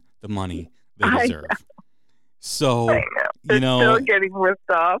making the money they deserve. So you know, still getting ripped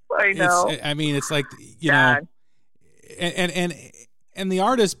off. I know. It's like, you know, and the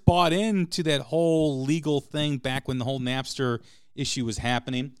artist bought into that whole legal thing back when the whole Napster issue was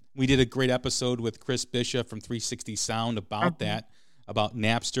happening. We did a great episode with Chris Bishop from 360 Sound about that, about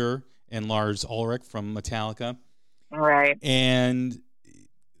Napster and Lars Ulrich from Metallica. Right. And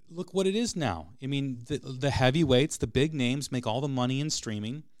look what it is now. I mean, the heavyweights, the big names make all the money in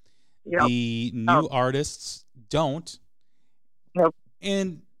streaming. Yep. The new artists don't. Nope.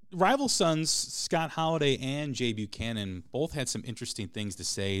 And Rival Sons, Scott Holiday and Jay Buchanan both had some interesting things to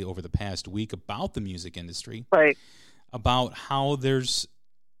say over the past week about the music industry. Right. About how there's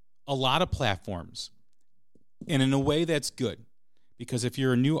a lot of platforms. And in a way that's good. Because if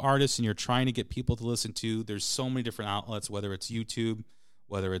you're a new artist and you're trying to get people to listen to, there's so many different outlets, whether it's YouTube,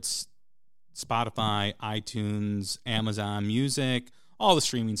 whether it's Spotify, iTunes, Amazon Music, all the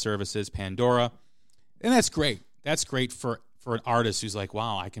streaming services, Pandora. And that's great. That's great for an artist who's like,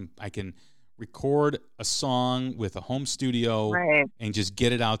 wow, I can record a song with a home studio and just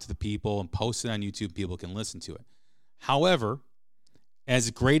get it out to the people and post it on YouTube. People can listen to it. However,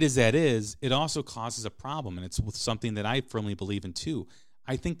 as great as that is, it also causes a problem, and it's something that I firmly believe in too.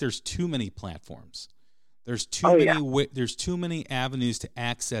 I think there's too many platforms. There's too many avenues to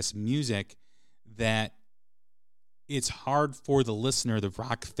access music that it's hard for the listener, the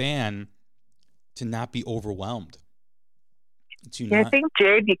rock fan, to not be overwhelmed. I think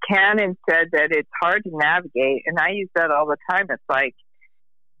Jay Buchanan said that it's hard to navigate, and I use that all the time. It's like,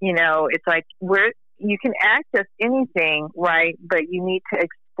 you know, it's like you can access anything, right? But you need to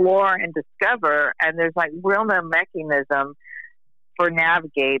explore and discover, and there's like real no mechanism for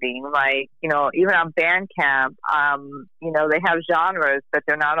navigating. Like, you know, even on Bandcamp, you know, they have genres, but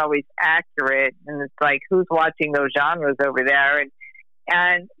they're not always accurate, and it's like, who's watching those genres over there?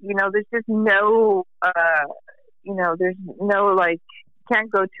 And you know, there's just no, you know, there's no, like,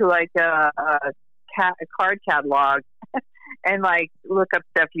 can't go to like a card catalog and like look up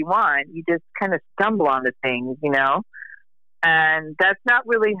stuff you want. You just kind of stumble onto things, you know, and that's not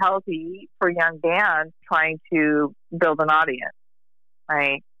really healthy for young bands trying to build an audience,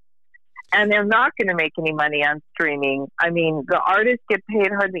 right? And they're not going to make any money on streaming. I mean, the artists get paid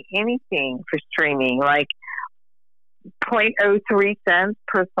hardly anything for streaming, like 0.03 cents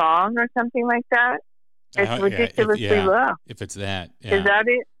per song or something like that. It's ridiculously low. If it's that. Yeah. Is that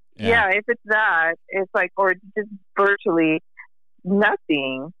it? Yeah, if it's that, it's like, or just virtually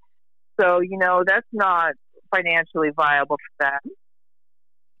nothing. So, you know, that's not financially viable for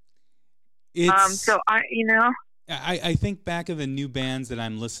them. So I think back of the new bands that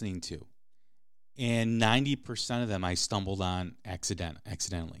I'm listening to, and 90% of them I stumbled on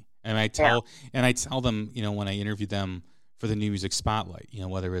accidentally. And I tell them, you know, when I interview them for the New Music Spotlight, you know,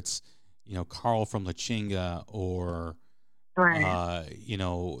 whether it's, you know, Carl from La Chinga or, you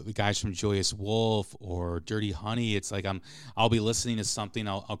know, the guys from Joyous Wolf or Dirty Honey. It's like I'll be listening to something.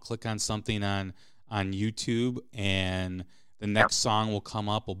 I'll click on something on YouTube, and the next song will come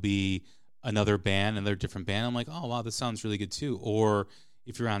up. Will be another different band. I'm like, oh wow, this sounds really good too. Or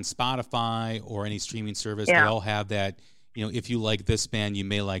if you're on Spotify or any streaming service, they all have that. You know, if you like this band, you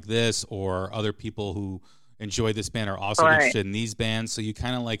may like this, or other people who enjoy this band are also interested in these bands. So you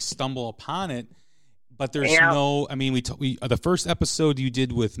kind of like stumble upon it, but there's no, I mean, the first episode you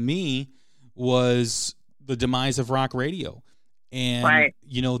did with me was the demise of rock radio. And,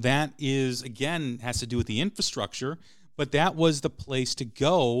 you know, that is, again, has to do with the infrastructure, but that was the place to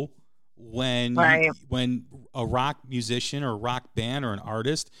go when a rock musician or a rock band or an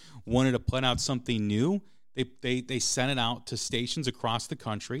artist wanted to put out something new. They sent it out to stations across the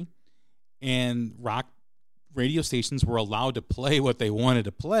country, and rock radio stations were allowed to play what they wanted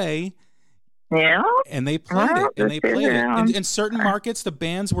to play. Yeah. And they played it. In certain markets, the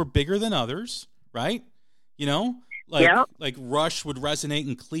bands were bigger than others, right? You know, like Rush would resonate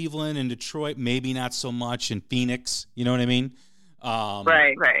in Cleveland and Detroit, maybe not so much in Phoenix. You know what I mean?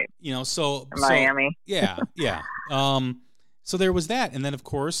 Right. You know, so Miami. Yeah. So there was that. And then, of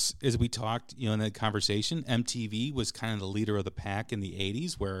course, as we talked, you know, in that conversation, MTV was kind of the leader of the pack in the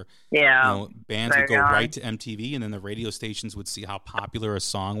 80s, where you know, bands would go right to MTV, and then the radio stations would see how popular a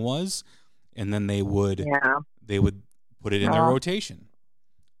song was, and then they would put it in their rotation.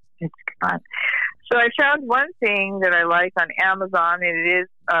 It's fun. So I found one thing that I like on Amazon, and it is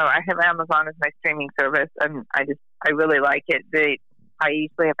I have Amazon as my streaming service, and I really like it. I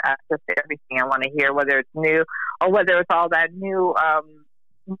usually have access to everything I want to hear, whether it's new or whether it's all that new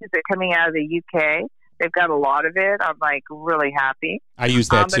music coming out of the UK. They've got a lot of it. I'm like really happy. I use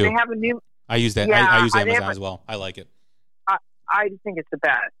that too. But they have a new. I use that. I use Amazon as well. I like it. I just think it's the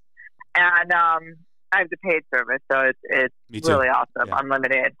best. And I have the paid service, so it's Me too. really awesome, Yeah.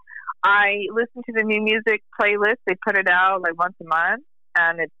 unlimited. I listen to the new music playlist. They put it out like once a month,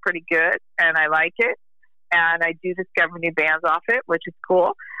 and it's pretty good, and I like it. And I do discover new bands off it, which is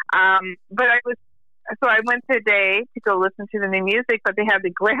cool. But I went today to go listen to the new music, but they have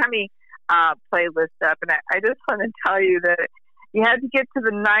the Grammy playlist up, and I just want to tell you that you had to get to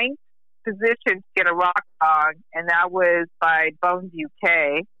the 9th position to get a rock song, and that was by Bones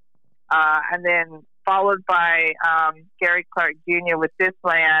UK, and then followed by Gary Clark Jr. with This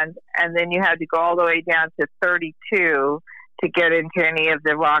Land, and then you had to go all the way down to 32 to get into any of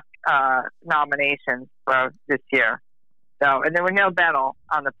the rock nominations for this year. So, and there were no metal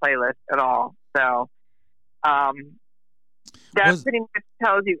on the playlist at all. So, that pretty much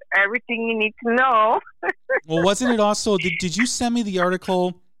tells you everything you need to know. Well, wasn't it also? Did you send me the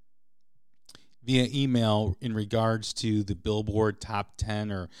article via email in regards to the Billboard Top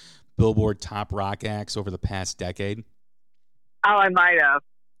 10 or Billboard Top Rock Acts over the past decade? Oh, I might have.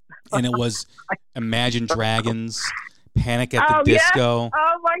 And it was Imagine Dragons, Panic at the Disco. Yeah.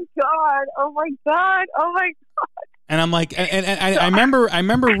 Oh my God! Oh my God! Oh my God! And I'm like, and I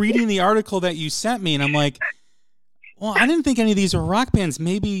remember reading the article that you sent me, and I'm like, well, I didn't think any of these are rock bands.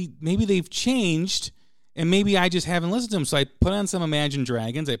 Maybe they've changed, and maybe I just haven't listened to them. So I put on some Imagine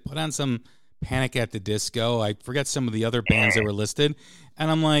Dragons. I put on some Panic at the Disco. I forget some of the other bands that were listed,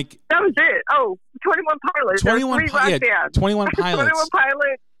 and I'm like, that was it. Oh, 21 Pilots. 21 Pilots. 21 Pilots. 21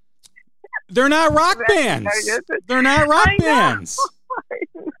 Pilots. They're not rock bands. They're not rock bands.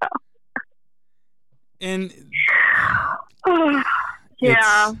 And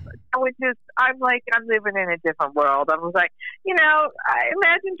yeah, I'm living in a different world. I was like, I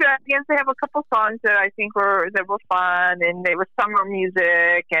Imagine Dragons. They have a couple songs that I think were fun, and they were summer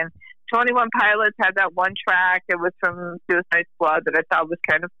music. And 21 Pilots had that one track that was from Suicide Squad that I thought was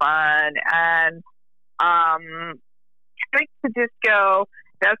kind of fun. And Panic at the Disco.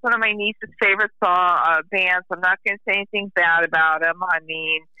 That's one of my niece's favorite bands. I'm not going to say anything bad about them. I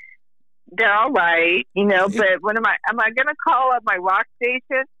mean, they're all right, but am I going to call up my rock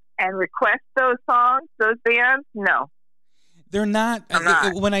station and request those songs, those bands? No. They're not.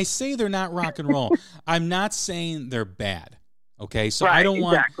 When I say they're not rock and roll, I'm not saying they're bad. Okay, so right, I don't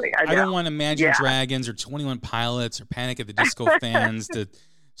want Imagine Dragons or 21 Pilots or Panic at the Disco fans to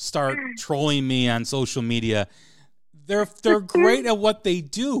start trolling me on social media. They're great at what they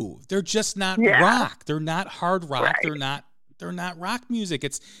do. They're just not rock. They're not hard rock. Right. They're not rock music.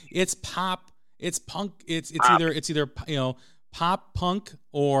 It's pop. It's punk. It's either pop punk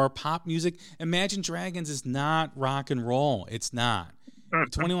or pop music. Imagine Dragons is not rock and roll. It's not.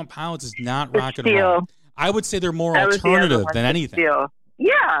 21 Pilots is not rock and roll. I would say they're more alternative than anything.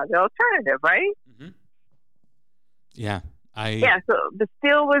 Yeah, the alternative, right? Mm-hmm. Yeah. So the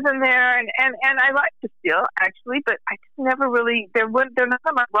Steel was in there, and I like the Steel actually, but I just never really they're not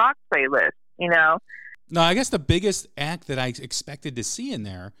on my rock playlist, No, I guess the biggest act that I expected to see in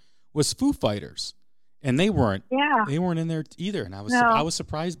there was Foo Fighters, and they weren't. Yeah, they weren't in there either, and I was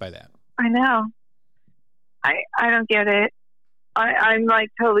surprised by that. I know. I don't get it. I'm like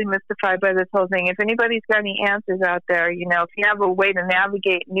totally mystified by this whole thing. If anybody's got any answers out there, if you have a way to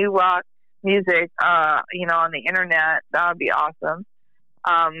navigate new rock music, on the internet, that would be awesome.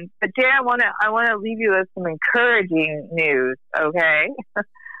 But Jay, I want to leave you with some encouraging news. Okay.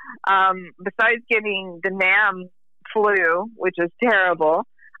 Besides getting the NAMM flu, which is terrible,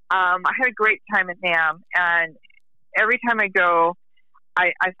 I had a great time at NAMM, and every time I go,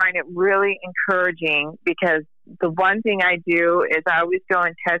 I find it really encouraging because the one thing I do is I always go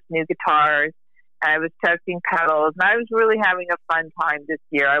and test new guitars. I was testing pedals, and I was really having a fun time this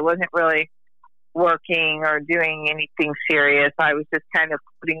year. I wasn't really working or doing anything serious. I was just kind of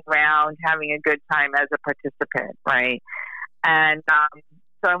floating around, having a good time as a participant, right? And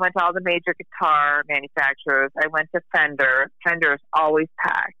so I went to all the major guitar manufacturers. I went to Fender. Fender is always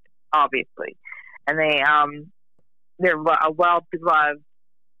packed, obviously. And they're a well-beloved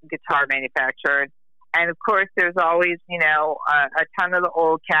guitar manufacturer. And, of course, there's always, a ton of the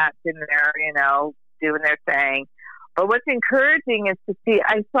old cats in there, doing their thing. But what's encouraging is to see,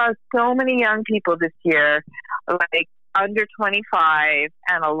 I saw so many young people this year, like under 25,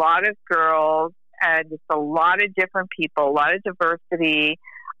 and a lot of girls, and just a lot of different people, a lot of diversity.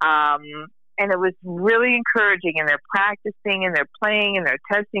 And it was really encouraging, and they're practicing, and they're playing, and they're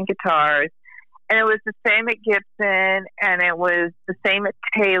testing guitars. And it was the same at Gibson, and it was the same at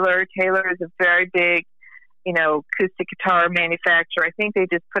Taylor. Taylor is a very big, acoustic guitar manufacturer. I think they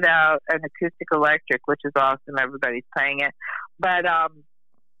just put out an acoustic electric, which is awesome. Everybody's playing it. But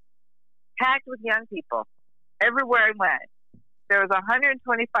packed with young people. Everywhere I went, there was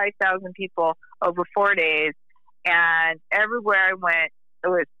 125,000 people over 4 days, and everywhere I went, it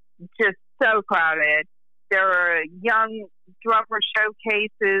was just so crowded. There were young drummer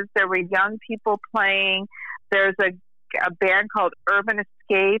showcases. There were young people playing. There's a band called Urban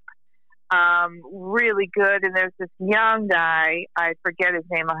Escape, really good. And there's this young guy, I forget his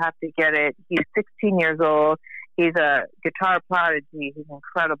name, I'll have to get it. He's 16 years old. He's a guitar prodigy. He's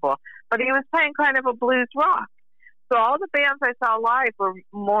incredible. But he was playing kind of a blues rock. So all the bands I saw live were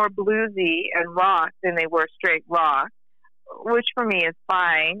more bluesy and rock than they were straight rock, which for me is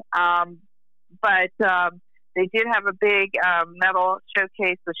fine. But they did have a big metal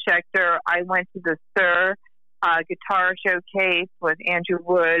showcase with Schecter. I went to the Sir guitar showcase with Andrew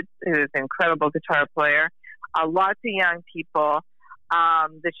Woods, who's an incredible guitar player. Lots of young people.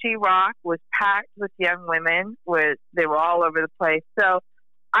 The She-Rock was packed with young women. They were all over the place. So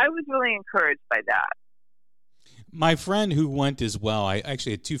I was really encouraged by that. My friend who went as well, I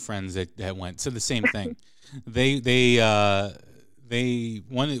actually had two friends that went, said the same thing.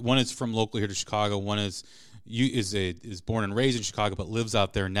 One is from local here to Chicago. One is born and raised in Chicago but lives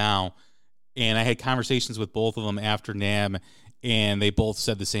out there now. And I had conversations with both of them after NAMM, and they both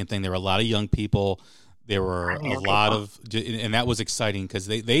said the same thing. There were a lot of young people. There were a lot of, and that was exciting because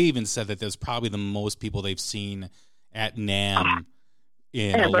they even said that there's probably the most people they've seen at NAMM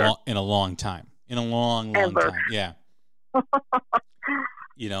in a long time. In a long time, yeah.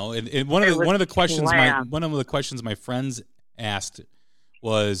 You know, and one of the questions my friends asked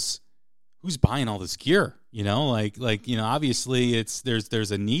was, who's buying all this gear? You know, like you know, obviously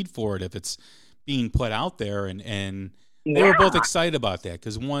there's a need for it if it's being put out there, and they were both excited about that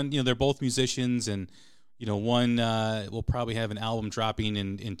because one, you know, they're both musicians, and you know, one will probably have an album dropping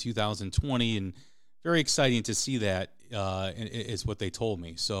in 2020, and very exciting to see that is what they told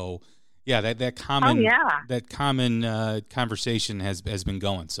me. So yeah, that common conversation has been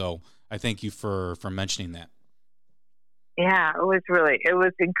going. So I thank you for mentioning that. Yeah, it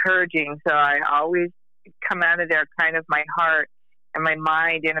was encouraging. So I always come out of there kind of my heart and my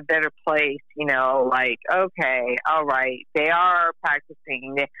mind in a better place, you know, like, okay, all right, they are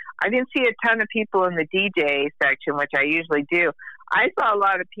practicing. I didn't see a ton of people in the DJ section, which I usually do. I saw a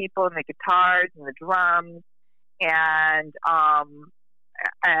lot of people in the guitars and the drums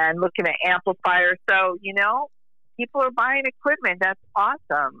and looking at amplifiers. So, you know, people are buying equipment. That's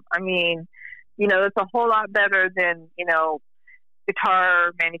awesome. I mean, you know, it's a whole lot better than, you know,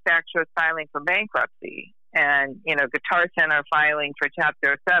 guitar manufacturers filing for bankruptcy and, you know, Guitar Center filing for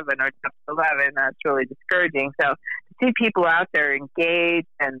Chapter 7 or Chapter 11. That's really discouraging. So to see people out there engaged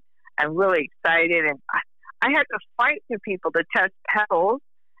and really excited, and I had to fight through people to test pedals.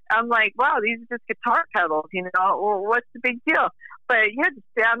 I'm like, wow, these are just guitar pedals, you know, well, what's the big deal? But you had to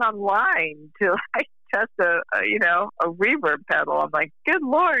stand online to like test a reverb pedal. I'm like, good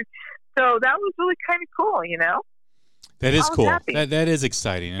Lord. So that was really kind of cool, you know? That is cool. That is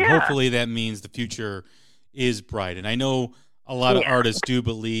exciting. And hopefully that means the future is bright. And I know a lot of artists do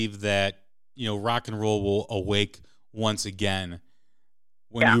believe that, you know, rock and roll will awake once again.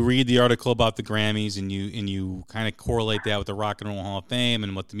 When you read the article about the Grammys and you kind of correlate that with the Rock and Roll Hall of Fame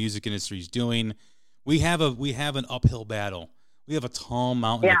and what the music industry is doing, we have an uphill battle. We have a tall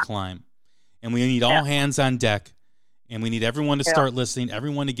mountain to climb. And we need all hands on deck. And we need everyone to start listening,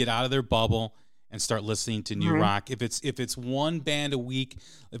 everyone to get out of their bubble and start listening to new rock. If it's one band a week,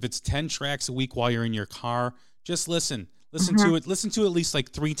 if it's 10 tracks a week while you're in your car, just listen. Listen to it. Listen to it at least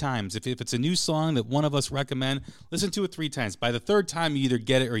like 3 times. If it's a new song that one of us recommend, listen to it 3 times. By the 3rd time, you either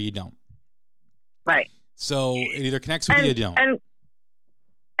get it or you don't. Right. So it either connects with you or you don't.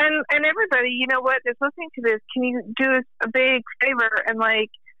 And everybody, you know what, is listening to this, can you do us a big favor and like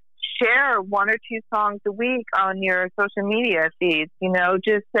share 1 or 2 songs a week on your social media feeds? You know,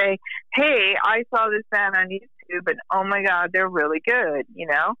 just say, hey, I saw this band on YouTube and oh my God, they're really good, you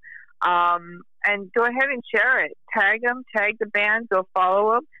know? And go ahead and share it. Tag them, tag the band, go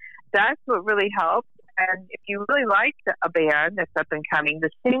follow them. That's what really helps. And if you really like a band that's up and coming, the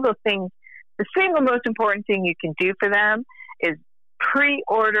single most important thing you can do for them is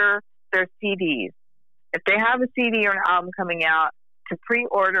pre-order their CDs. If they have a CD or an album coming out, to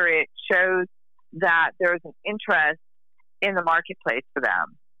pre-order it shows that there's an interest in the marketplace for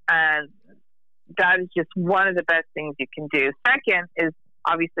them. And that is just one of the best things you can do. Second is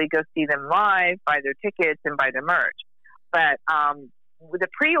obviously go see them live, buy their tickets, and buy their merch. But the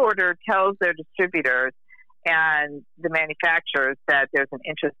pre-order tells their distributors and the manufacturers that there's an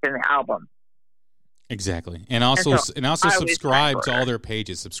interest in the album. Exactly. And also subscribe to all their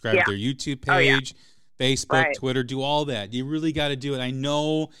pages. Subscribe to their YouTube page, Facebook, Twitter, do all that. You really got to do it. I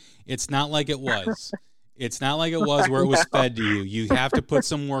know it's not like it was. It's not like it was where it was fed to you. You have to put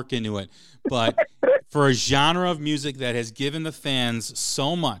some work into it. But for a genre of music that has given the fans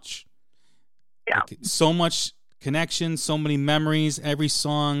so much, so much connection, so many memories, every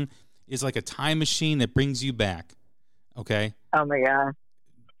song is like a time machine that brings you back. Okay? Oh, my God.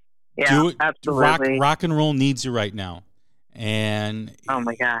 Yeah, do it. absolutely. Rock and roll needs you right now. And oh,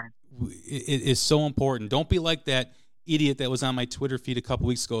 my God. It is so important. Don't be like that idiot that was on my Twitter feed a couple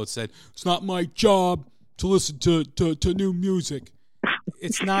weeks ago that said, it's not my job to listen to new music.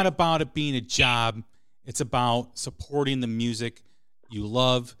 It's not about it being a job. It's about supporting the music you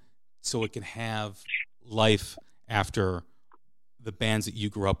love so it can have life after the bands that you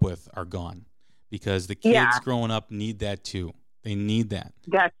grew up with are gone. Because the kids growing up need that too. They need that.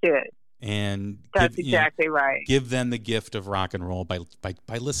 That's it. And that's exactly right. Give them the gift of rock and roll by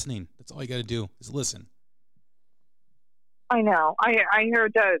listening. That's all you got to do is listen. I know. I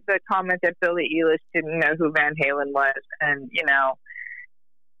heard the comment that Billy Eilish didn't know who Van Halen was, and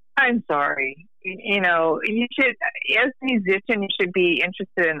I'm sorry. You should, as a musician, you should be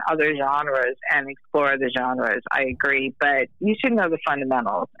interested in other genres and explore the genres. I agree, but you should know the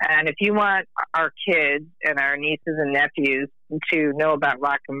fundamentals. And if you want our kids and our nieces and nephews to know about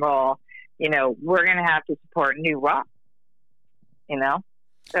rock and roll, we're going to have to support new rock.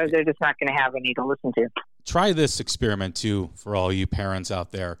 So they're just not going to have any to listen to. Try this experiment too for all you parents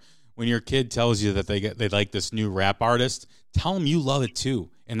out there. When your kid tells you that they like this new rap artist, tell them you love it too,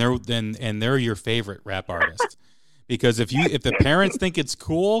 and they're your favorite rap artist. Because if the parents think it's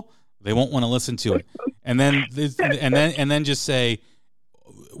cool, they won't want to listen to it. And then just say,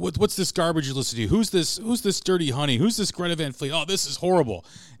 what's this garbage you listen to? Who's this Dirty Honey? Who's this Greta Van Fleet? Oh, this is horrible.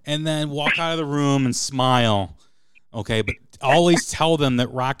 And then walk out of the room and smile. Okay, but always tell them that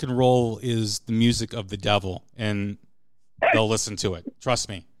rock and roll is the music of the devil, and they'll listen to it. Trust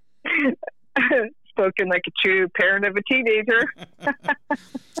me. Spoken like a true parent of a teenager.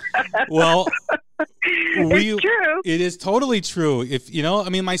 Well, it's true. It is totally true. If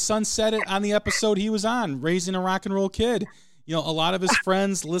my son said it on the episode he was on, Raising a Rock and Roll Kid. A lot of his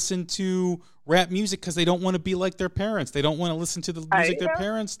friends listen to rap music because they don't want to be like their parents. They don't want to listen to the music their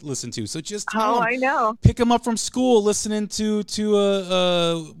parents listen to. So just tell them, I know. Pick them up from school listening to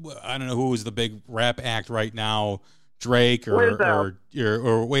I don't know who is the big rap act right now, Drake or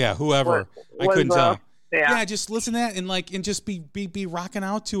whoever. I couldn't tell. Yeah, just listen to that and just be rocking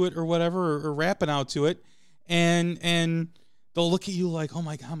out to it or whatever or rapping out to it, and they'll look at you like, oh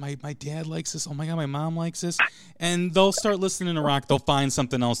my God, my dad likes this. Oh my God, my mom likes this. And they'll start listening to rock. They'll find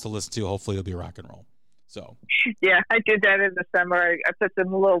something else to listen to. Hopefully it'll be rock and roll. So. Yeah, I did that in the summer. I put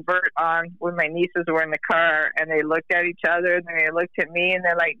some little Vert on when my nieces were in the car, and they looked at each other, and then they looked at me, and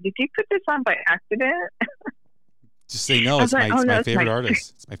they're like, did you put this on by accident? Just say no. It's my favorite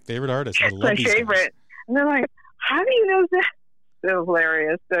artist. It's my favorite artist. I love these favorite. Guys. And they're like, how do you know that? So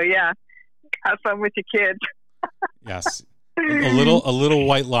hilarious. So yeah, have fun with your kids. Yes. A little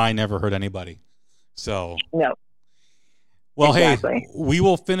white lie never hurt anybody. So no. Well, exactly. Hey, we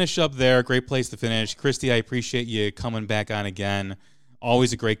will finish up there. Great place to finish. Christy, I appreciate you coming back on again.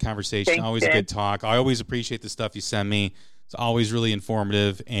 Always a great conversation. Thanks, always a good talk. I always appreciate the stuff you send me. It's always really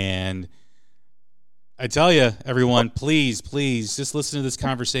informative. And I tell you, everyone, please just listen to this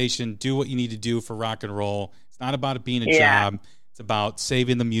conversation. Do what you need to do for rock and roll. It's not about it being a job. It's about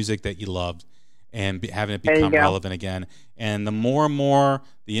saving the music that you loved and having it become relevant again. And the more and more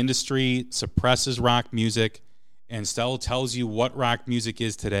the industry suppresses rock music and still tells you what rock music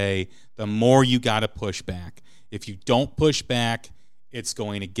is today, the more you got to push back. If you don't push back, it's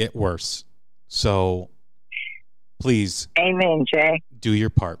going to get worse. So please. Amen, Jay. Do your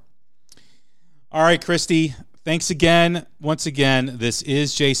part. All right, Christy, thanks again. Once again, this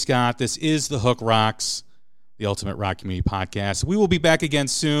is Jay Scott. This is The Hook Rocks, the Ultimate Rock Community Podcast. We will be back again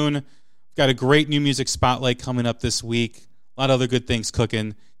soon. We've got a great new music spotlight coming up this week. A lot of other good things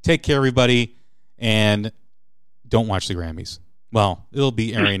cooking. Take care, everybody, and don't watch the Grammys. Well, it'll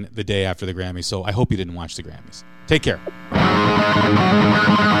be airing the day after the Grammys, so I hope you didn't watch the Grammys. Take care.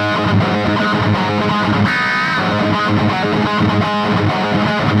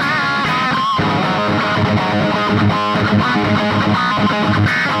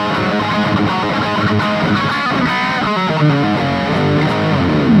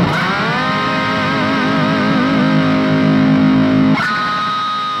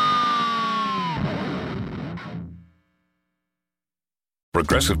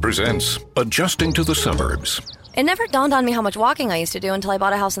 Progressive presents Adjusting to the Suburbs. It never dawned on me how much walking I used to do until I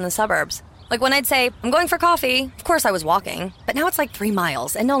bought a house in the suburbs. Like when I'd say, I'm going for coffee, of course I was walking, but now it's like 3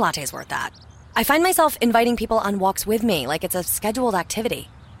 miles and no latte's worth that. I find myself inviting people on walks with me like it's a scheduled activity.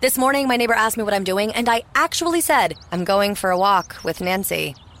 This morning, my neighbor asked me what I'm doing, and I actually said, I'm going for a walk with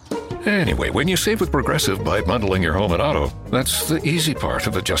Nancy. Anyway, when you save with Progressive by bundling your home and auto, that's the easy part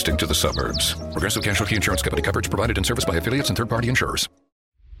of adjusting to the suburbs. Progressive Casualty Insurance Company. Coverage provided and serviced by affiliates and third-party insurers.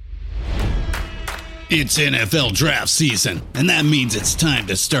 It's NFL draft season, and that means it's time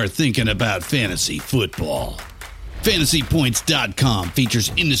to start thinking about fantasy football. FantasyPoints.com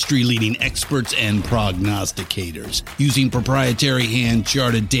features industry-leading experts and prognosticators using proprietary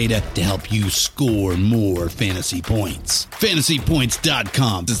hand-charted data to help you score more fantasy points.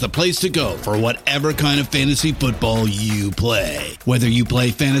 FantasyPoints.com is the place to go for whatever kind of fantasy football you play. Whether you play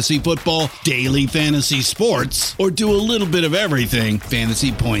fantasy football, daily fantasy sports, or do a little bit of everything,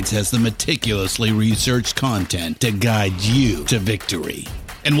 Fantasy Points has the meticulously researched content to guide you to victory.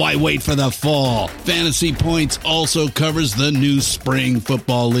 And why wait for the fall? Fantasy Points also covers the new spring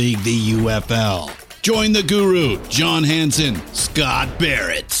football league, the UFL. Join the guru, John Hansen, Scott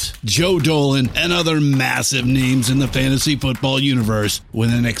Barrett, Joe Dolan, and other massive names in the fantasy football universe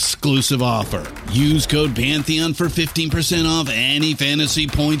with an exclusive offer. Use code Pantheon for 15% off any Fantasy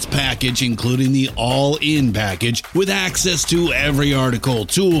Points package, including the all-in package, with access to every article,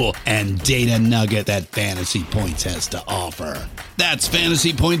 tool, and data nugget that Fantasy Points has to offer. That's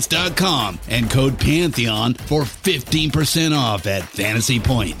FantasyPoints.com and code Pantheon for 15% off at Fantasy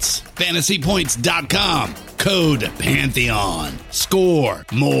Points. FantasyPoints.com, code Pantheon. Score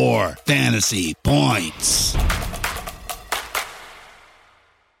more fantasy points.